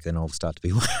come back, then I'll start to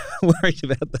be worried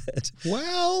about that.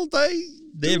 Well,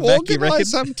 They're do back, you reckon?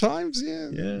 organise sometimes, yeah.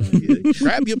 Yeah.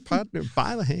 Grab your partner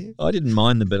by the hand. I didn't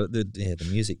mind the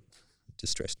music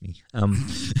distressed me.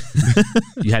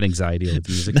 You had anxiety over the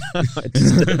music. I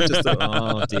just thought,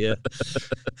 oh dear.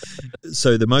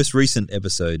 So the most recent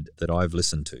episode that I've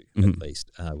listened to, at least,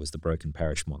 was the Broken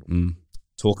Parish model.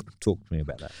 Talk to me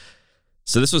about that.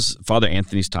 So this was Father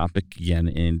Anthony's topic again,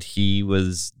 and he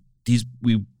was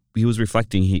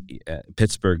reflecting.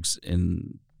 Pittsburgh's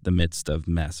in the midst of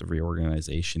massive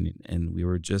reorganization, and we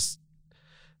were just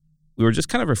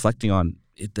kind of reflecting on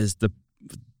it.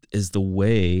 Is the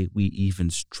way we even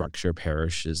structure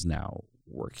parishes now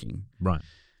working? Right.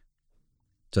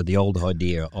 So the old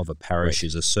idea of a parish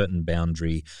is a certain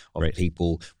boundary of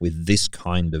people with this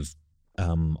kind of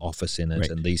office in it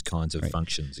and these kinds of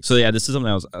functions. So yeah, this is something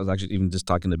I was actually even just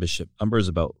talking to Bishop Umbers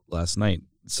about last night.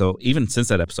 So even since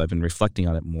that episode, I've been reflecting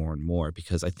on it more and more,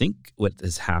 because I think what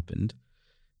has happened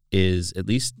is, at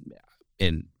least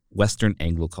in Western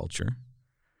Anglo culture,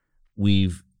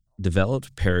 we've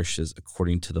developed parishes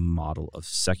according to the model of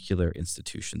secular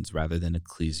institutions rather than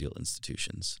ecclesial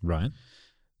institutions. Right.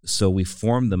 So we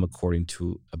form them according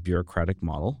to a bureaucratic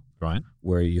model, right,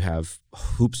 where you have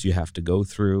hoops you have to go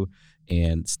through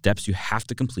and steps you have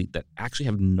to complete that actually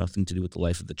have nothing to do with the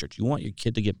life of the church. You want your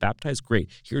kid to get baptized? Great.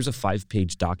 Here's a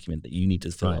 5-page document that you need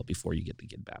to fill out before you get to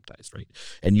get baptized, right?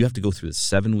 And you have to go through the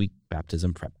 7-week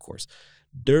baptism prep course.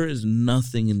 There is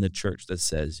nothing in the church that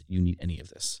says you need any of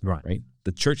this, right?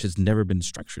 The church has never been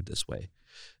structured this way.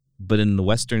 But in the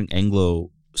Western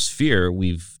Anglo sphere,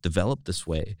 we've developed this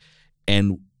way,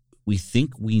 and we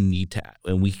think we need to,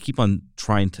 and we keep on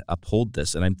trying to uphold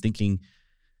this. And I'm thinking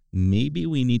maybe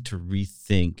we need to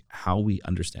rethink how we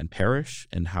understand parish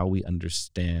and how we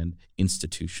understand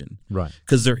institution. Right.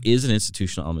 Because there is an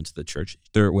institutional element to the church.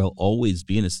 There will always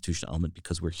be an institutional element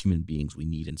because we're human beings. We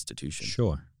need institution.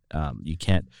 Sure. You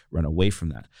can't run away from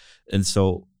that. And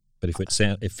so, but if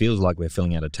it feels like we're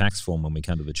filling out a tax form when we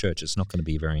come to the church, it's not going to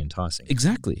be very enticing.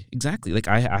 Exactly. Like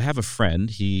I have a friend,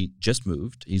 he just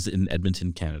moved. He's in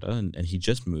Edmonton, Canada, and he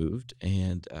just moved,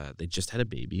 and they just had a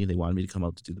baby. They wanted me to come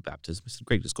out to do the baptism. I said,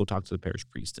 great, just go talk to the parish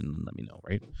priest and let me know,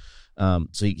 right?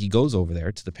 So he goes over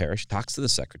there to the parish, talks to the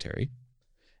secretary,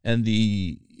 and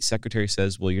the secretary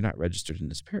says, well, you're not registered in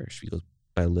this parish. He goes,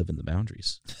 but I live in the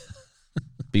boundaries.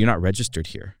 But you're not registered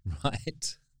here.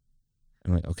 Right.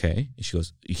 I'm like, okay. And she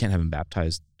goes, you can't have him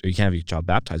baptized, or you can't have your child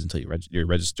baptized until you're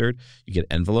registered. You get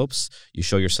envelopes. You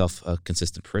show yourself a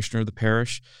consistent parishioner of the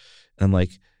parish. And I'm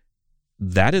like,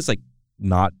 that is like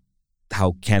not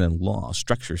how canon law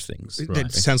structures things.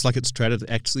 It sounds like it's straight at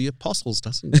actually apostles,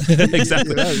 doesn't it?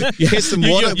 Exactly. Get some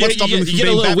water. What's stopping them from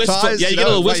being baptized? You get a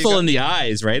little wistful in the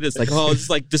eyes, right? It's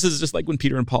like, this is just like when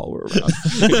Peter and Paul were around,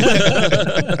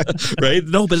 right?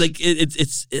 No, but like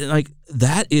it's like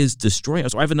that is destroying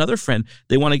us. So I have another friend.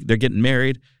 They're getting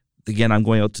married. Again, I'm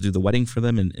going out to do the wedding for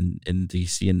them in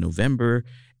DC in November,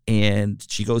 and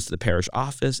she goes to the parish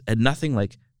office, and nothing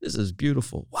like, this is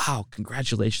beautiful. Wow,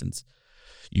 congratulations.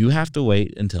 You have to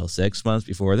wait until 6 months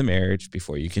before the marriage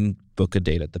before you can book a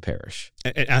date at the parish.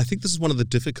 And I think this is one of the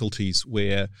difficulties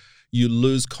where you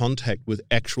lose contact with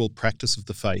actual practice of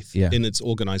the faith in its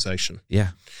organization.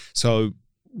 Yeah. So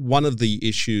one of the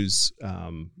issues,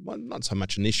 not so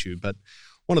much an issue, but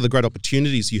one of the great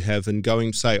opportunities you have in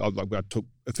going, say, I took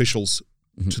officials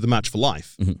to the March for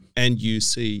Life, and you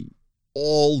see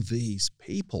all these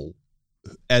people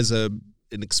as an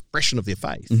expression of their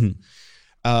faith.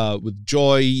 With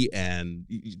joy and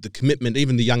the commitment,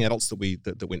 even the young adults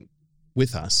that went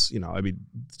with us,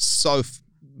 so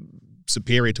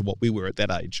superior to what we were at that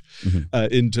age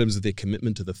in terms of their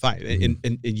commitment to the faith.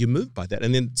 And you're moved by that.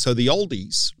 And then, so the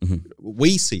oldies,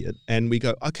 we see it and we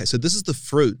go, okay, so this is the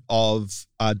fruit of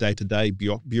our day-to-day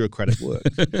bureaucratic work.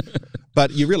 But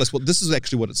you realize, well, this is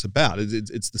actually what it's about.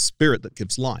 It's the spirit that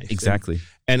gives life. Exactly.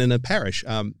 And in a parish,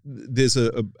 there's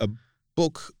a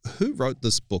book. Who wrote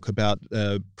this book about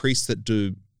priests that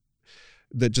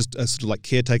just sort of like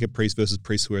caretaker priests versus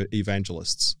priests who are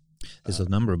evangelists? There's a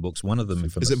number of books. One of them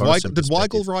from did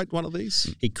Weigel write one of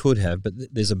these? He could have, but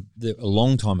there's a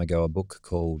long time ago a book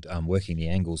called Working the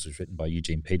Angles was written by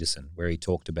Eugene Peterson, where he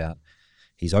talked about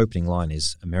his opening line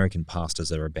is American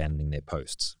pastors are abandoning their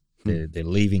posts. They're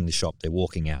leaving the shop. They're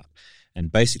walking out,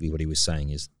 and basically what he was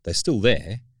saying is they're still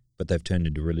there, but they've turned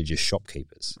into religious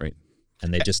shopkeepers. Right.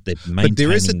 And they're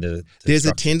maintaining there's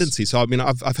a tendency. So I mean,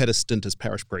 I've had a stint as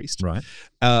parish priest, right?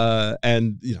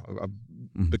 And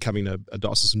becoming a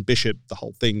diocesan bishop, the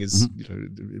whole thing is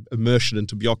immersion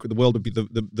into the world of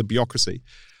the bureaucracy.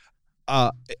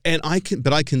 And I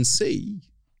can see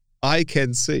I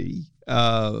can see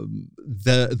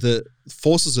the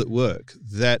forces at work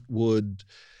that would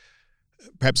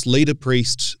perhaps lead a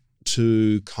priest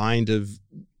to kind of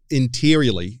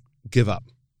interiorly give up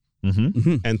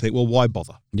and think, well, why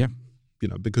bother? Yeah.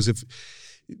 Because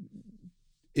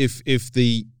if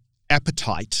the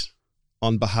appetite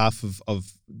on behalf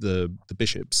of the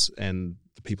bishops and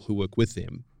the people who work with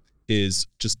them is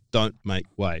just don't make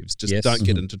waves, just don't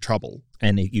get into trouble.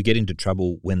 And you get into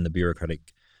trouble when the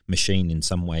bureaucratic machine in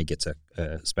some way gets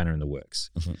a spanner in the works.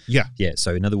 Yeah.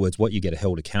 So in other words, what you get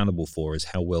held accountable for is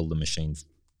how well the machine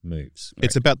moves.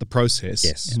 It's about the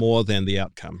process more than the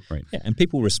outcome. Right. Yeah, and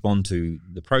people respond to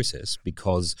the process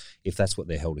because if that's what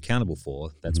they're held accountable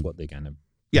for, that's what they're going to.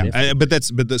 Yeah,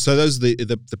 so those are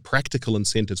the practical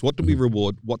incentives. What do we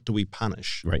reward? What do we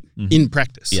punish? Right. In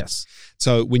practice. Yes.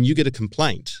 So when you get a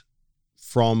complaint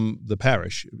from the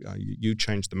parish, you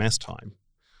change the mass time.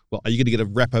 Well, are you going to get a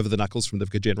rap over the knuckles from the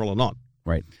Vicar General or not?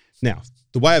 Right. Now,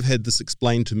 the way I've had this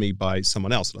explained to me by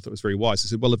someone else, and I thought it was very wise, he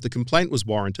said, well, if the complaint was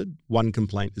warranted, one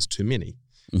complaint is too many.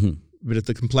 But if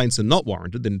the complaints are not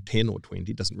warranted, then 10 or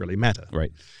 20 doesn't really matter.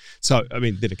 Right. So, I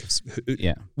mean, then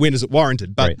when is it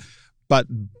warranted? But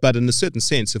But in a certain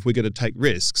sense, if we're going to take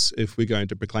risks, if we're going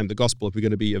to proclaim the gospel, if we're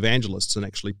going to be evangelists and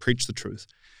actually preach the truth,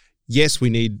 yes, we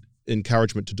need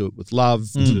encouragement to do it with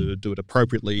love, to do it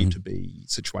appropriately, to be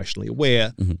situationally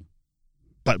aware,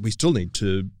 but we still need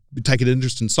to take an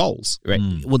interest in souls. Right.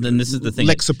 Well, then this is the thing.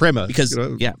 Lex Suprema. Because,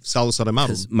 Salus Adamatum.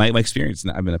 Because my experience,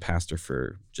 and I've been a pastor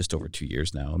for just over 2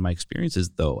 years now, and my experience is,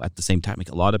 though, at the same time, like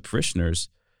a lot of parishioners,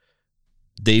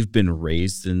 they've been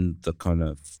raised in the kind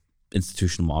of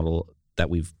institutional model that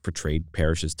we've portrayed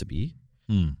parishes to be.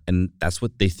 And that's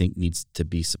what they think needs to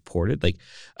be supported. Like,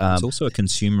 it's also a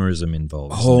consumerism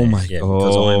involved. Oh my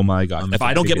God! If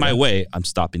I don't get my way, I'm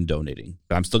stopping donating.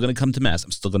 But I'm still going to come to mass.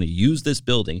 I'm still going to use this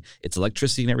building. It's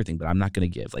electricity and everything, but I'm not going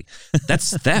to give. Like,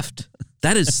 that's theft.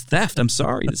 That is theft. I'm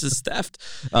sorry. This is theft.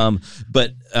 So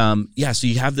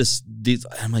you have these.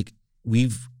 I'm like,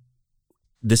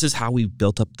 this is how we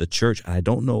built up the church. And I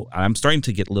don't know. I'm starting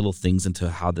to get little things into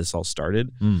how this all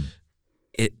started.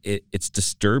 It's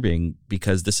disturbing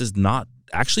because this is not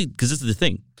actually, because this is the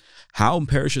thing, how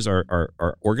parishes are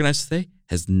organized today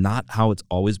is not how it's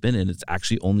always been, and it's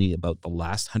actually only about the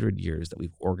last 100 years that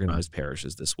we've organized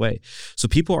parishes this way. So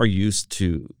people are used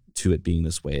to it being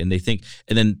this way, and they think,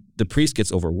 and then the priest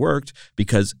gets overworked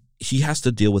because he has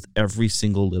to deal with every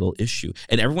single little issue,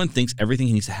 and everyone thinks everything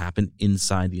needs to happen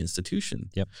inside the institution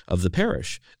of the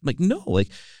parish. Like, no, like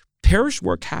parish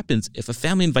work happens if a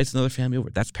family invites another family over.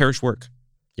 That's parish work.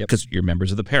 Because you're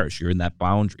members of the parish. You're in that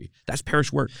boundary. That's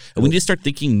parish work. And we need to start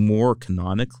thinking more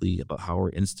canonically about how we're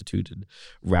instituted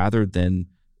rather than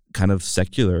kind of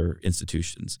secular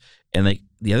institutions. And like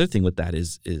the other thing with that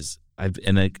is what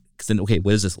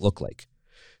does this look like?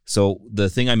 So the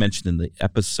thing I mentioned in the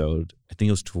episode, I think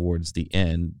it was towards the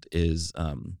end, is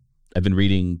I've been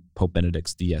reading Pope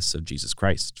Benedict's DS of Jesus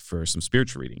Christ for some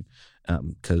spiritual reading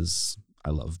because I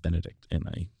love Benedict and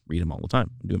I read him all the time.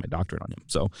 I'm doing my doctorate on him.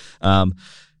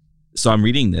 So I'm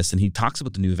reading this, and he talks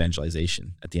about the new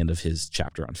evangelization at the end of his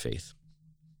chapter on faith.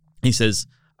 He says,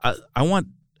 I want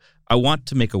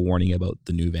to make a warning about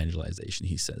the new evangelization,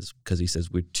 he says, because he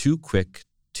says we're too quick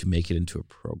to make it into a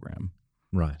program.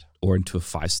 Right. Or into a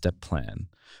 5-step plan.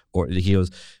 Or he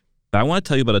goes, but I want to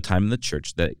tell you about a time in the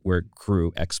church where it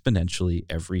grew exponentially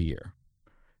every year.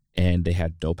 And they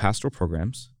had no pastoral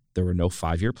programs. There were no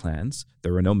 5-year plans.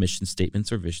 There were no mission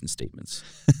statements or vision statements.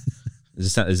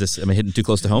 Am I hitting too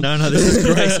close to home? No, this is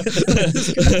great.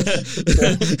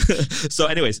 So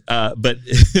anyways, but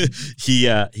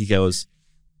he goes,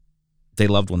 they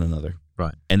loved one another.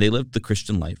 Right. And they lived the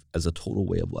Christian life as a total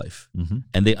way of life.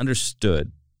 And they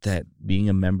understood that being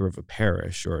a member of a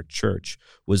parish or a church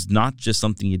was not just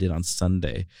something you did on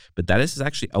Sunday, but that is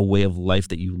actually a way of life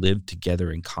that you lived together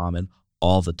in common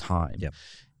all the time. Yep.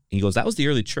 And he goes, that was the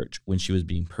early church when she was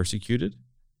being persecuted,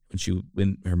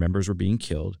 when her members were being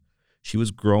killed. She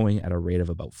was growing at a rate of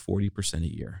about 40% a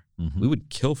year. We would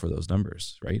kill for those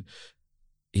numbers, right?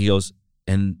 He goes,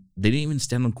 and they didn't even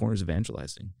stand on corners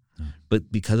evangelizing.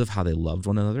 But because of how they loved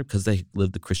one another, because they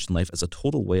lived the Christian life as a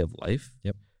total way of life,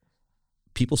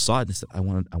 people saw it and said, I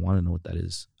want to know what that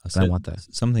is. I want that.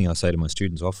 Something I say to my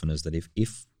students often is that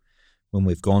if when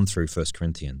we've gone through 1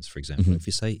 Corinthians, for example, if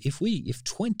you say, if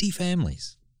 20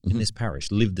 families in this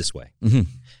parish lived this way,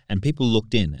 and people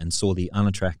looked in and saw the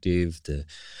unattractive, the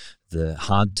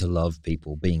hard to love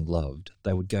people being loved,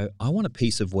 they would go, I want a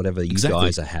piece of whatever you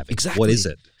guys are having. Exactly. What is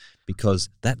it? Because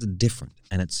that's different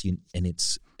and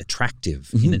it's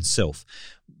attractive in itself.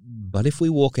 But if we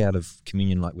walk out of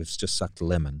communion like we've just sucked a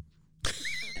lemon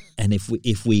And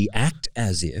if we act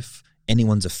as if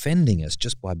anyone's offending us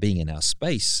just by being in our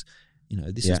space,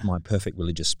 this is my perfect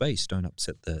religious space, don't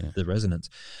upset the resonance,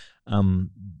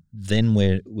 then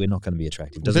we're not going to be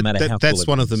attractive. Doesn't matter how cool that's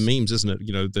one of the memes, isn't it?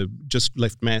 The just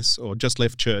left mass or just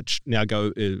left church now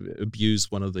go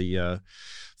abuse one of the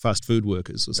fast food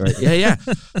workers or something. Right. Yeah.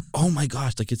 Oh my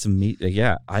gosh, like it's amazing.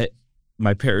 Yeah,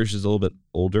 my parish is a little bit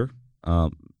older,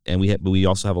 and we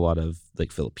also have a lot of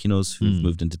like Filipinos who've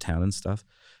moved into town and stuff.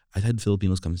 I've had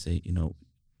Filipinos come and say,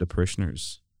 the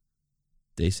parishioners,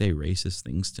 they say racist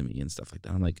things to me and stuff like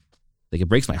that. I'm like it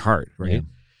breaks my heart, right? Yeah.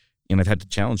 And I've had to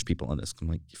challenge people on this. I'm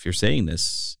like, if you're saying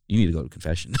this, you need to go to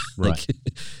confession. Right.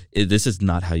 This is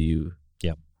not how you.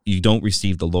 Yep. You don't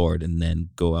receive the Lord and then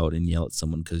go out and yell at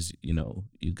someone because you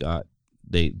got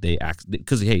they act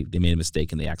because they made a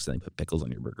mistake and they accidentally put pickles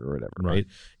on your burger or whatever. Right.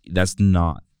 That's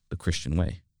not the Christian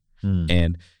way.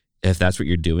 And if that's what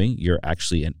you're doing, you're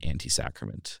actually an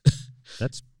anti-sacrament.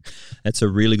 That's a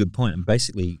really good point. And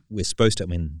basically, we're supposed to,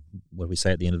 what do we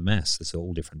say at the end of the Mass? There's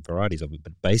all different varieties of it,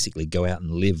 but basically go out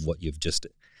and live what you've just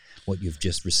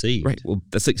received. Right. Well,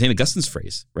 that's like St. Augustine's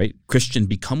phrase, right? Christian,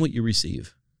 become what you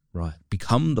receive. Right.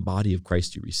 Become the body of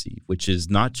Christ you receive, which is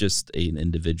not just an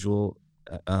individual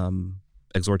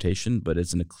exhortation, but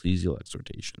it's an ecclesial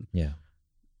exhortation. Yeah.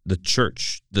 The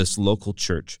church, this local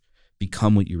church,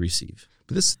 become what you receive.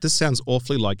 But this sounds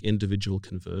awfully like individual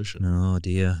conversion. Oh,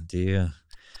 dear.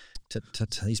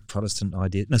 These Protestant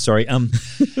ideas. No, sorry.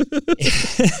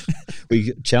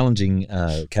 We're challenging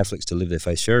Catholics to live their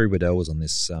faith. Sherry Riddell was on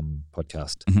this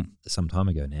podcast some time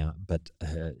ago now, but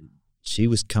she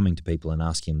was coming to people and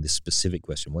asking them this specific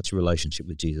question: what's your relationship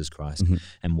with Jesus Christ,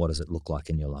 and what does it look like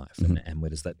in your life, and where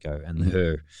does that go? And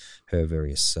her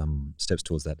various steps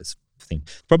towards that is thing.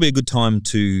 Probably a good time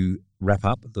to wrap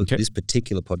up this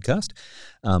particular podcast.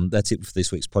 That's it for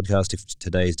this week's podcast. If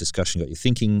today's discussion got you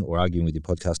thinking or arguing with your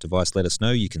podcast device, let us know.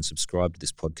 You can subscribe to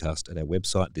this podcast at our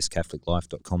website,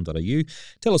 thiscatholiclife.com.au.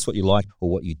 Tell us what you liked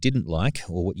or what you didn't like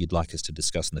or what you'd like us to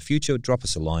discuss in the future. Drop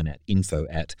us a line at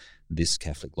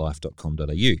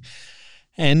info@thiscatholiclife.com.au.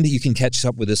 And you can catch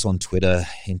up with us on Twitter,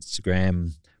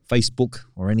 Instagram, Facebook,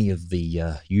 or any of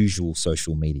the usual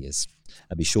social medias.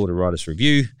 Be sure to write us a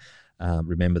review.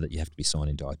 Remember that you have to be signed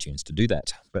into iTunes to do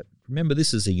that. But remember,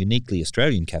 this is a uniquely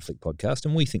Australian Catholic podcast,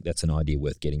 and we think that's an idea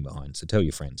worth getting behind. So tell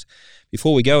your friends.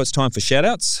 Before we go, it's time for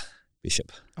shout-outs.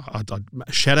 Bishop.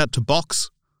 Shout out to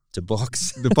Box. To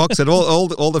Box. The Box and all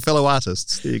the fellow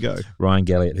artists. There you go. Ryan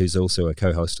Galliot, who's also a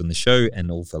co-host on the show,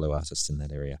 and all fellow artists in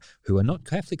that area who are not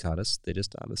Catholic artists. They're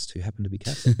just artists who happen to be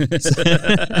Catholic.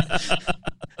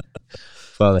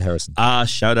 Father Harrison.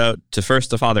 Shout out to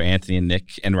Father Anthony and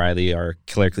Nick and Riley, our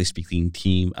Clerically Speaking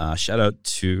team. Shout out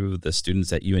to the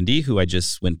students at UND who I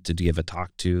just went to give a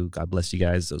talk to. God bless you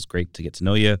guys. It was great to get to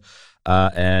know you.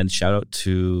 And shout out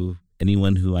to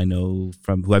anyone who I know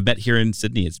who I've met here in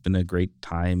Sydney. It's been a great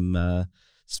time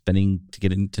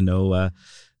getting to know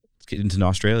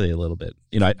Australia a little bit.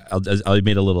 I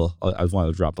made a little. I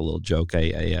wanted to drop a little joke.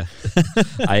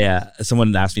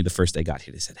 Someone asked me the first day I got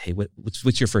here. They said, "Hey,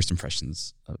 what's your first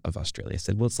impressions of Australia?" I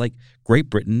said, "Well, it's like Great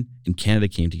Britain and Canada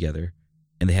came together,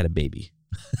 and they had a baby."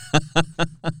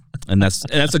 and that's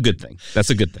a good thing. That's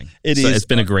a good thing. It's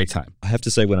been a great time. I have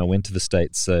to say, when I went to the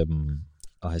States, I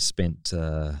spent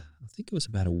I think it was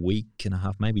about a week and a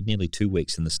half, maybe nearly 2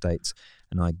 weeks in the States,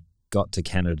 and I got to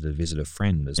Canada to visit a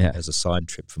friend as a side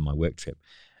trip from my work trip.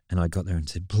 And I got there and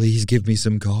said, "Please give me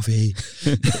some coffee."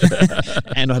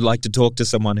 And I'd like to talk to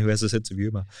someone who has a sense of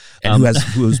humor. And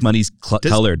whose money's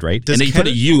colored, right? And they put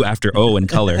a U after O in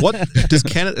color. What does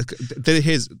Canada?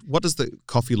 What is the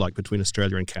coffee like between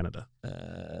Australia and Canada?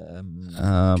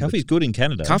 Coffee's good in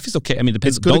Canada. Coffee's okay. I mean, it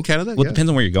depends. It's good in Canada? Well, it depends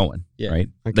on where you're going, right?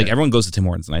 Okay. Like everyone goes to Tim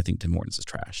Hortons, and I think Tim Hortons is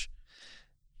trash.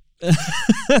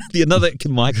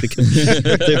 Mike,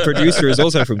 the producer, is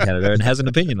also from Canada and has an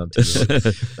opinion on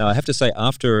TV. Now, I have to say,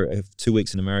 after 2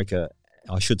 weeks in America,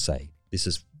 I should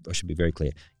be very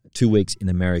clear, 2 weeks in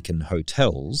American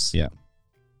hotels,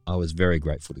 I was very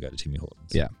grateful to go to Timmy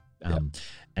Hortons.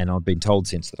 And I've been told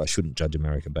since that I shouldn't judge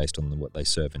America based on what they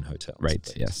serve in hotels. Right,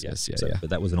 but, yes.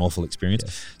 But that was an awful experience.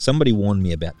 Yes. Somebody warned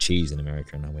me about cheese in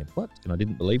America, and I went, "What?" And I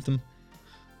didn't believe them.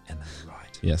 And they were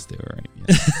right. Yes, they were right.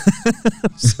 Yeah.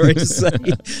 Sorry to say.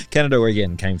 Canada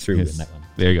again came through in that one.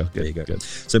 There you go. There you go. Good.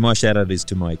 So my shout out is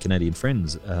to my Canadian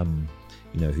friends. You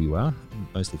know who you are,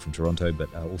 mostly from Toronto,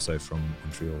 but also from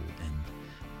Montreal and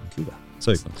Vancouver.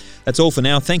 So that's all for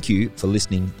now. Thank you for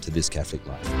listening to This Catholic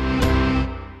Life.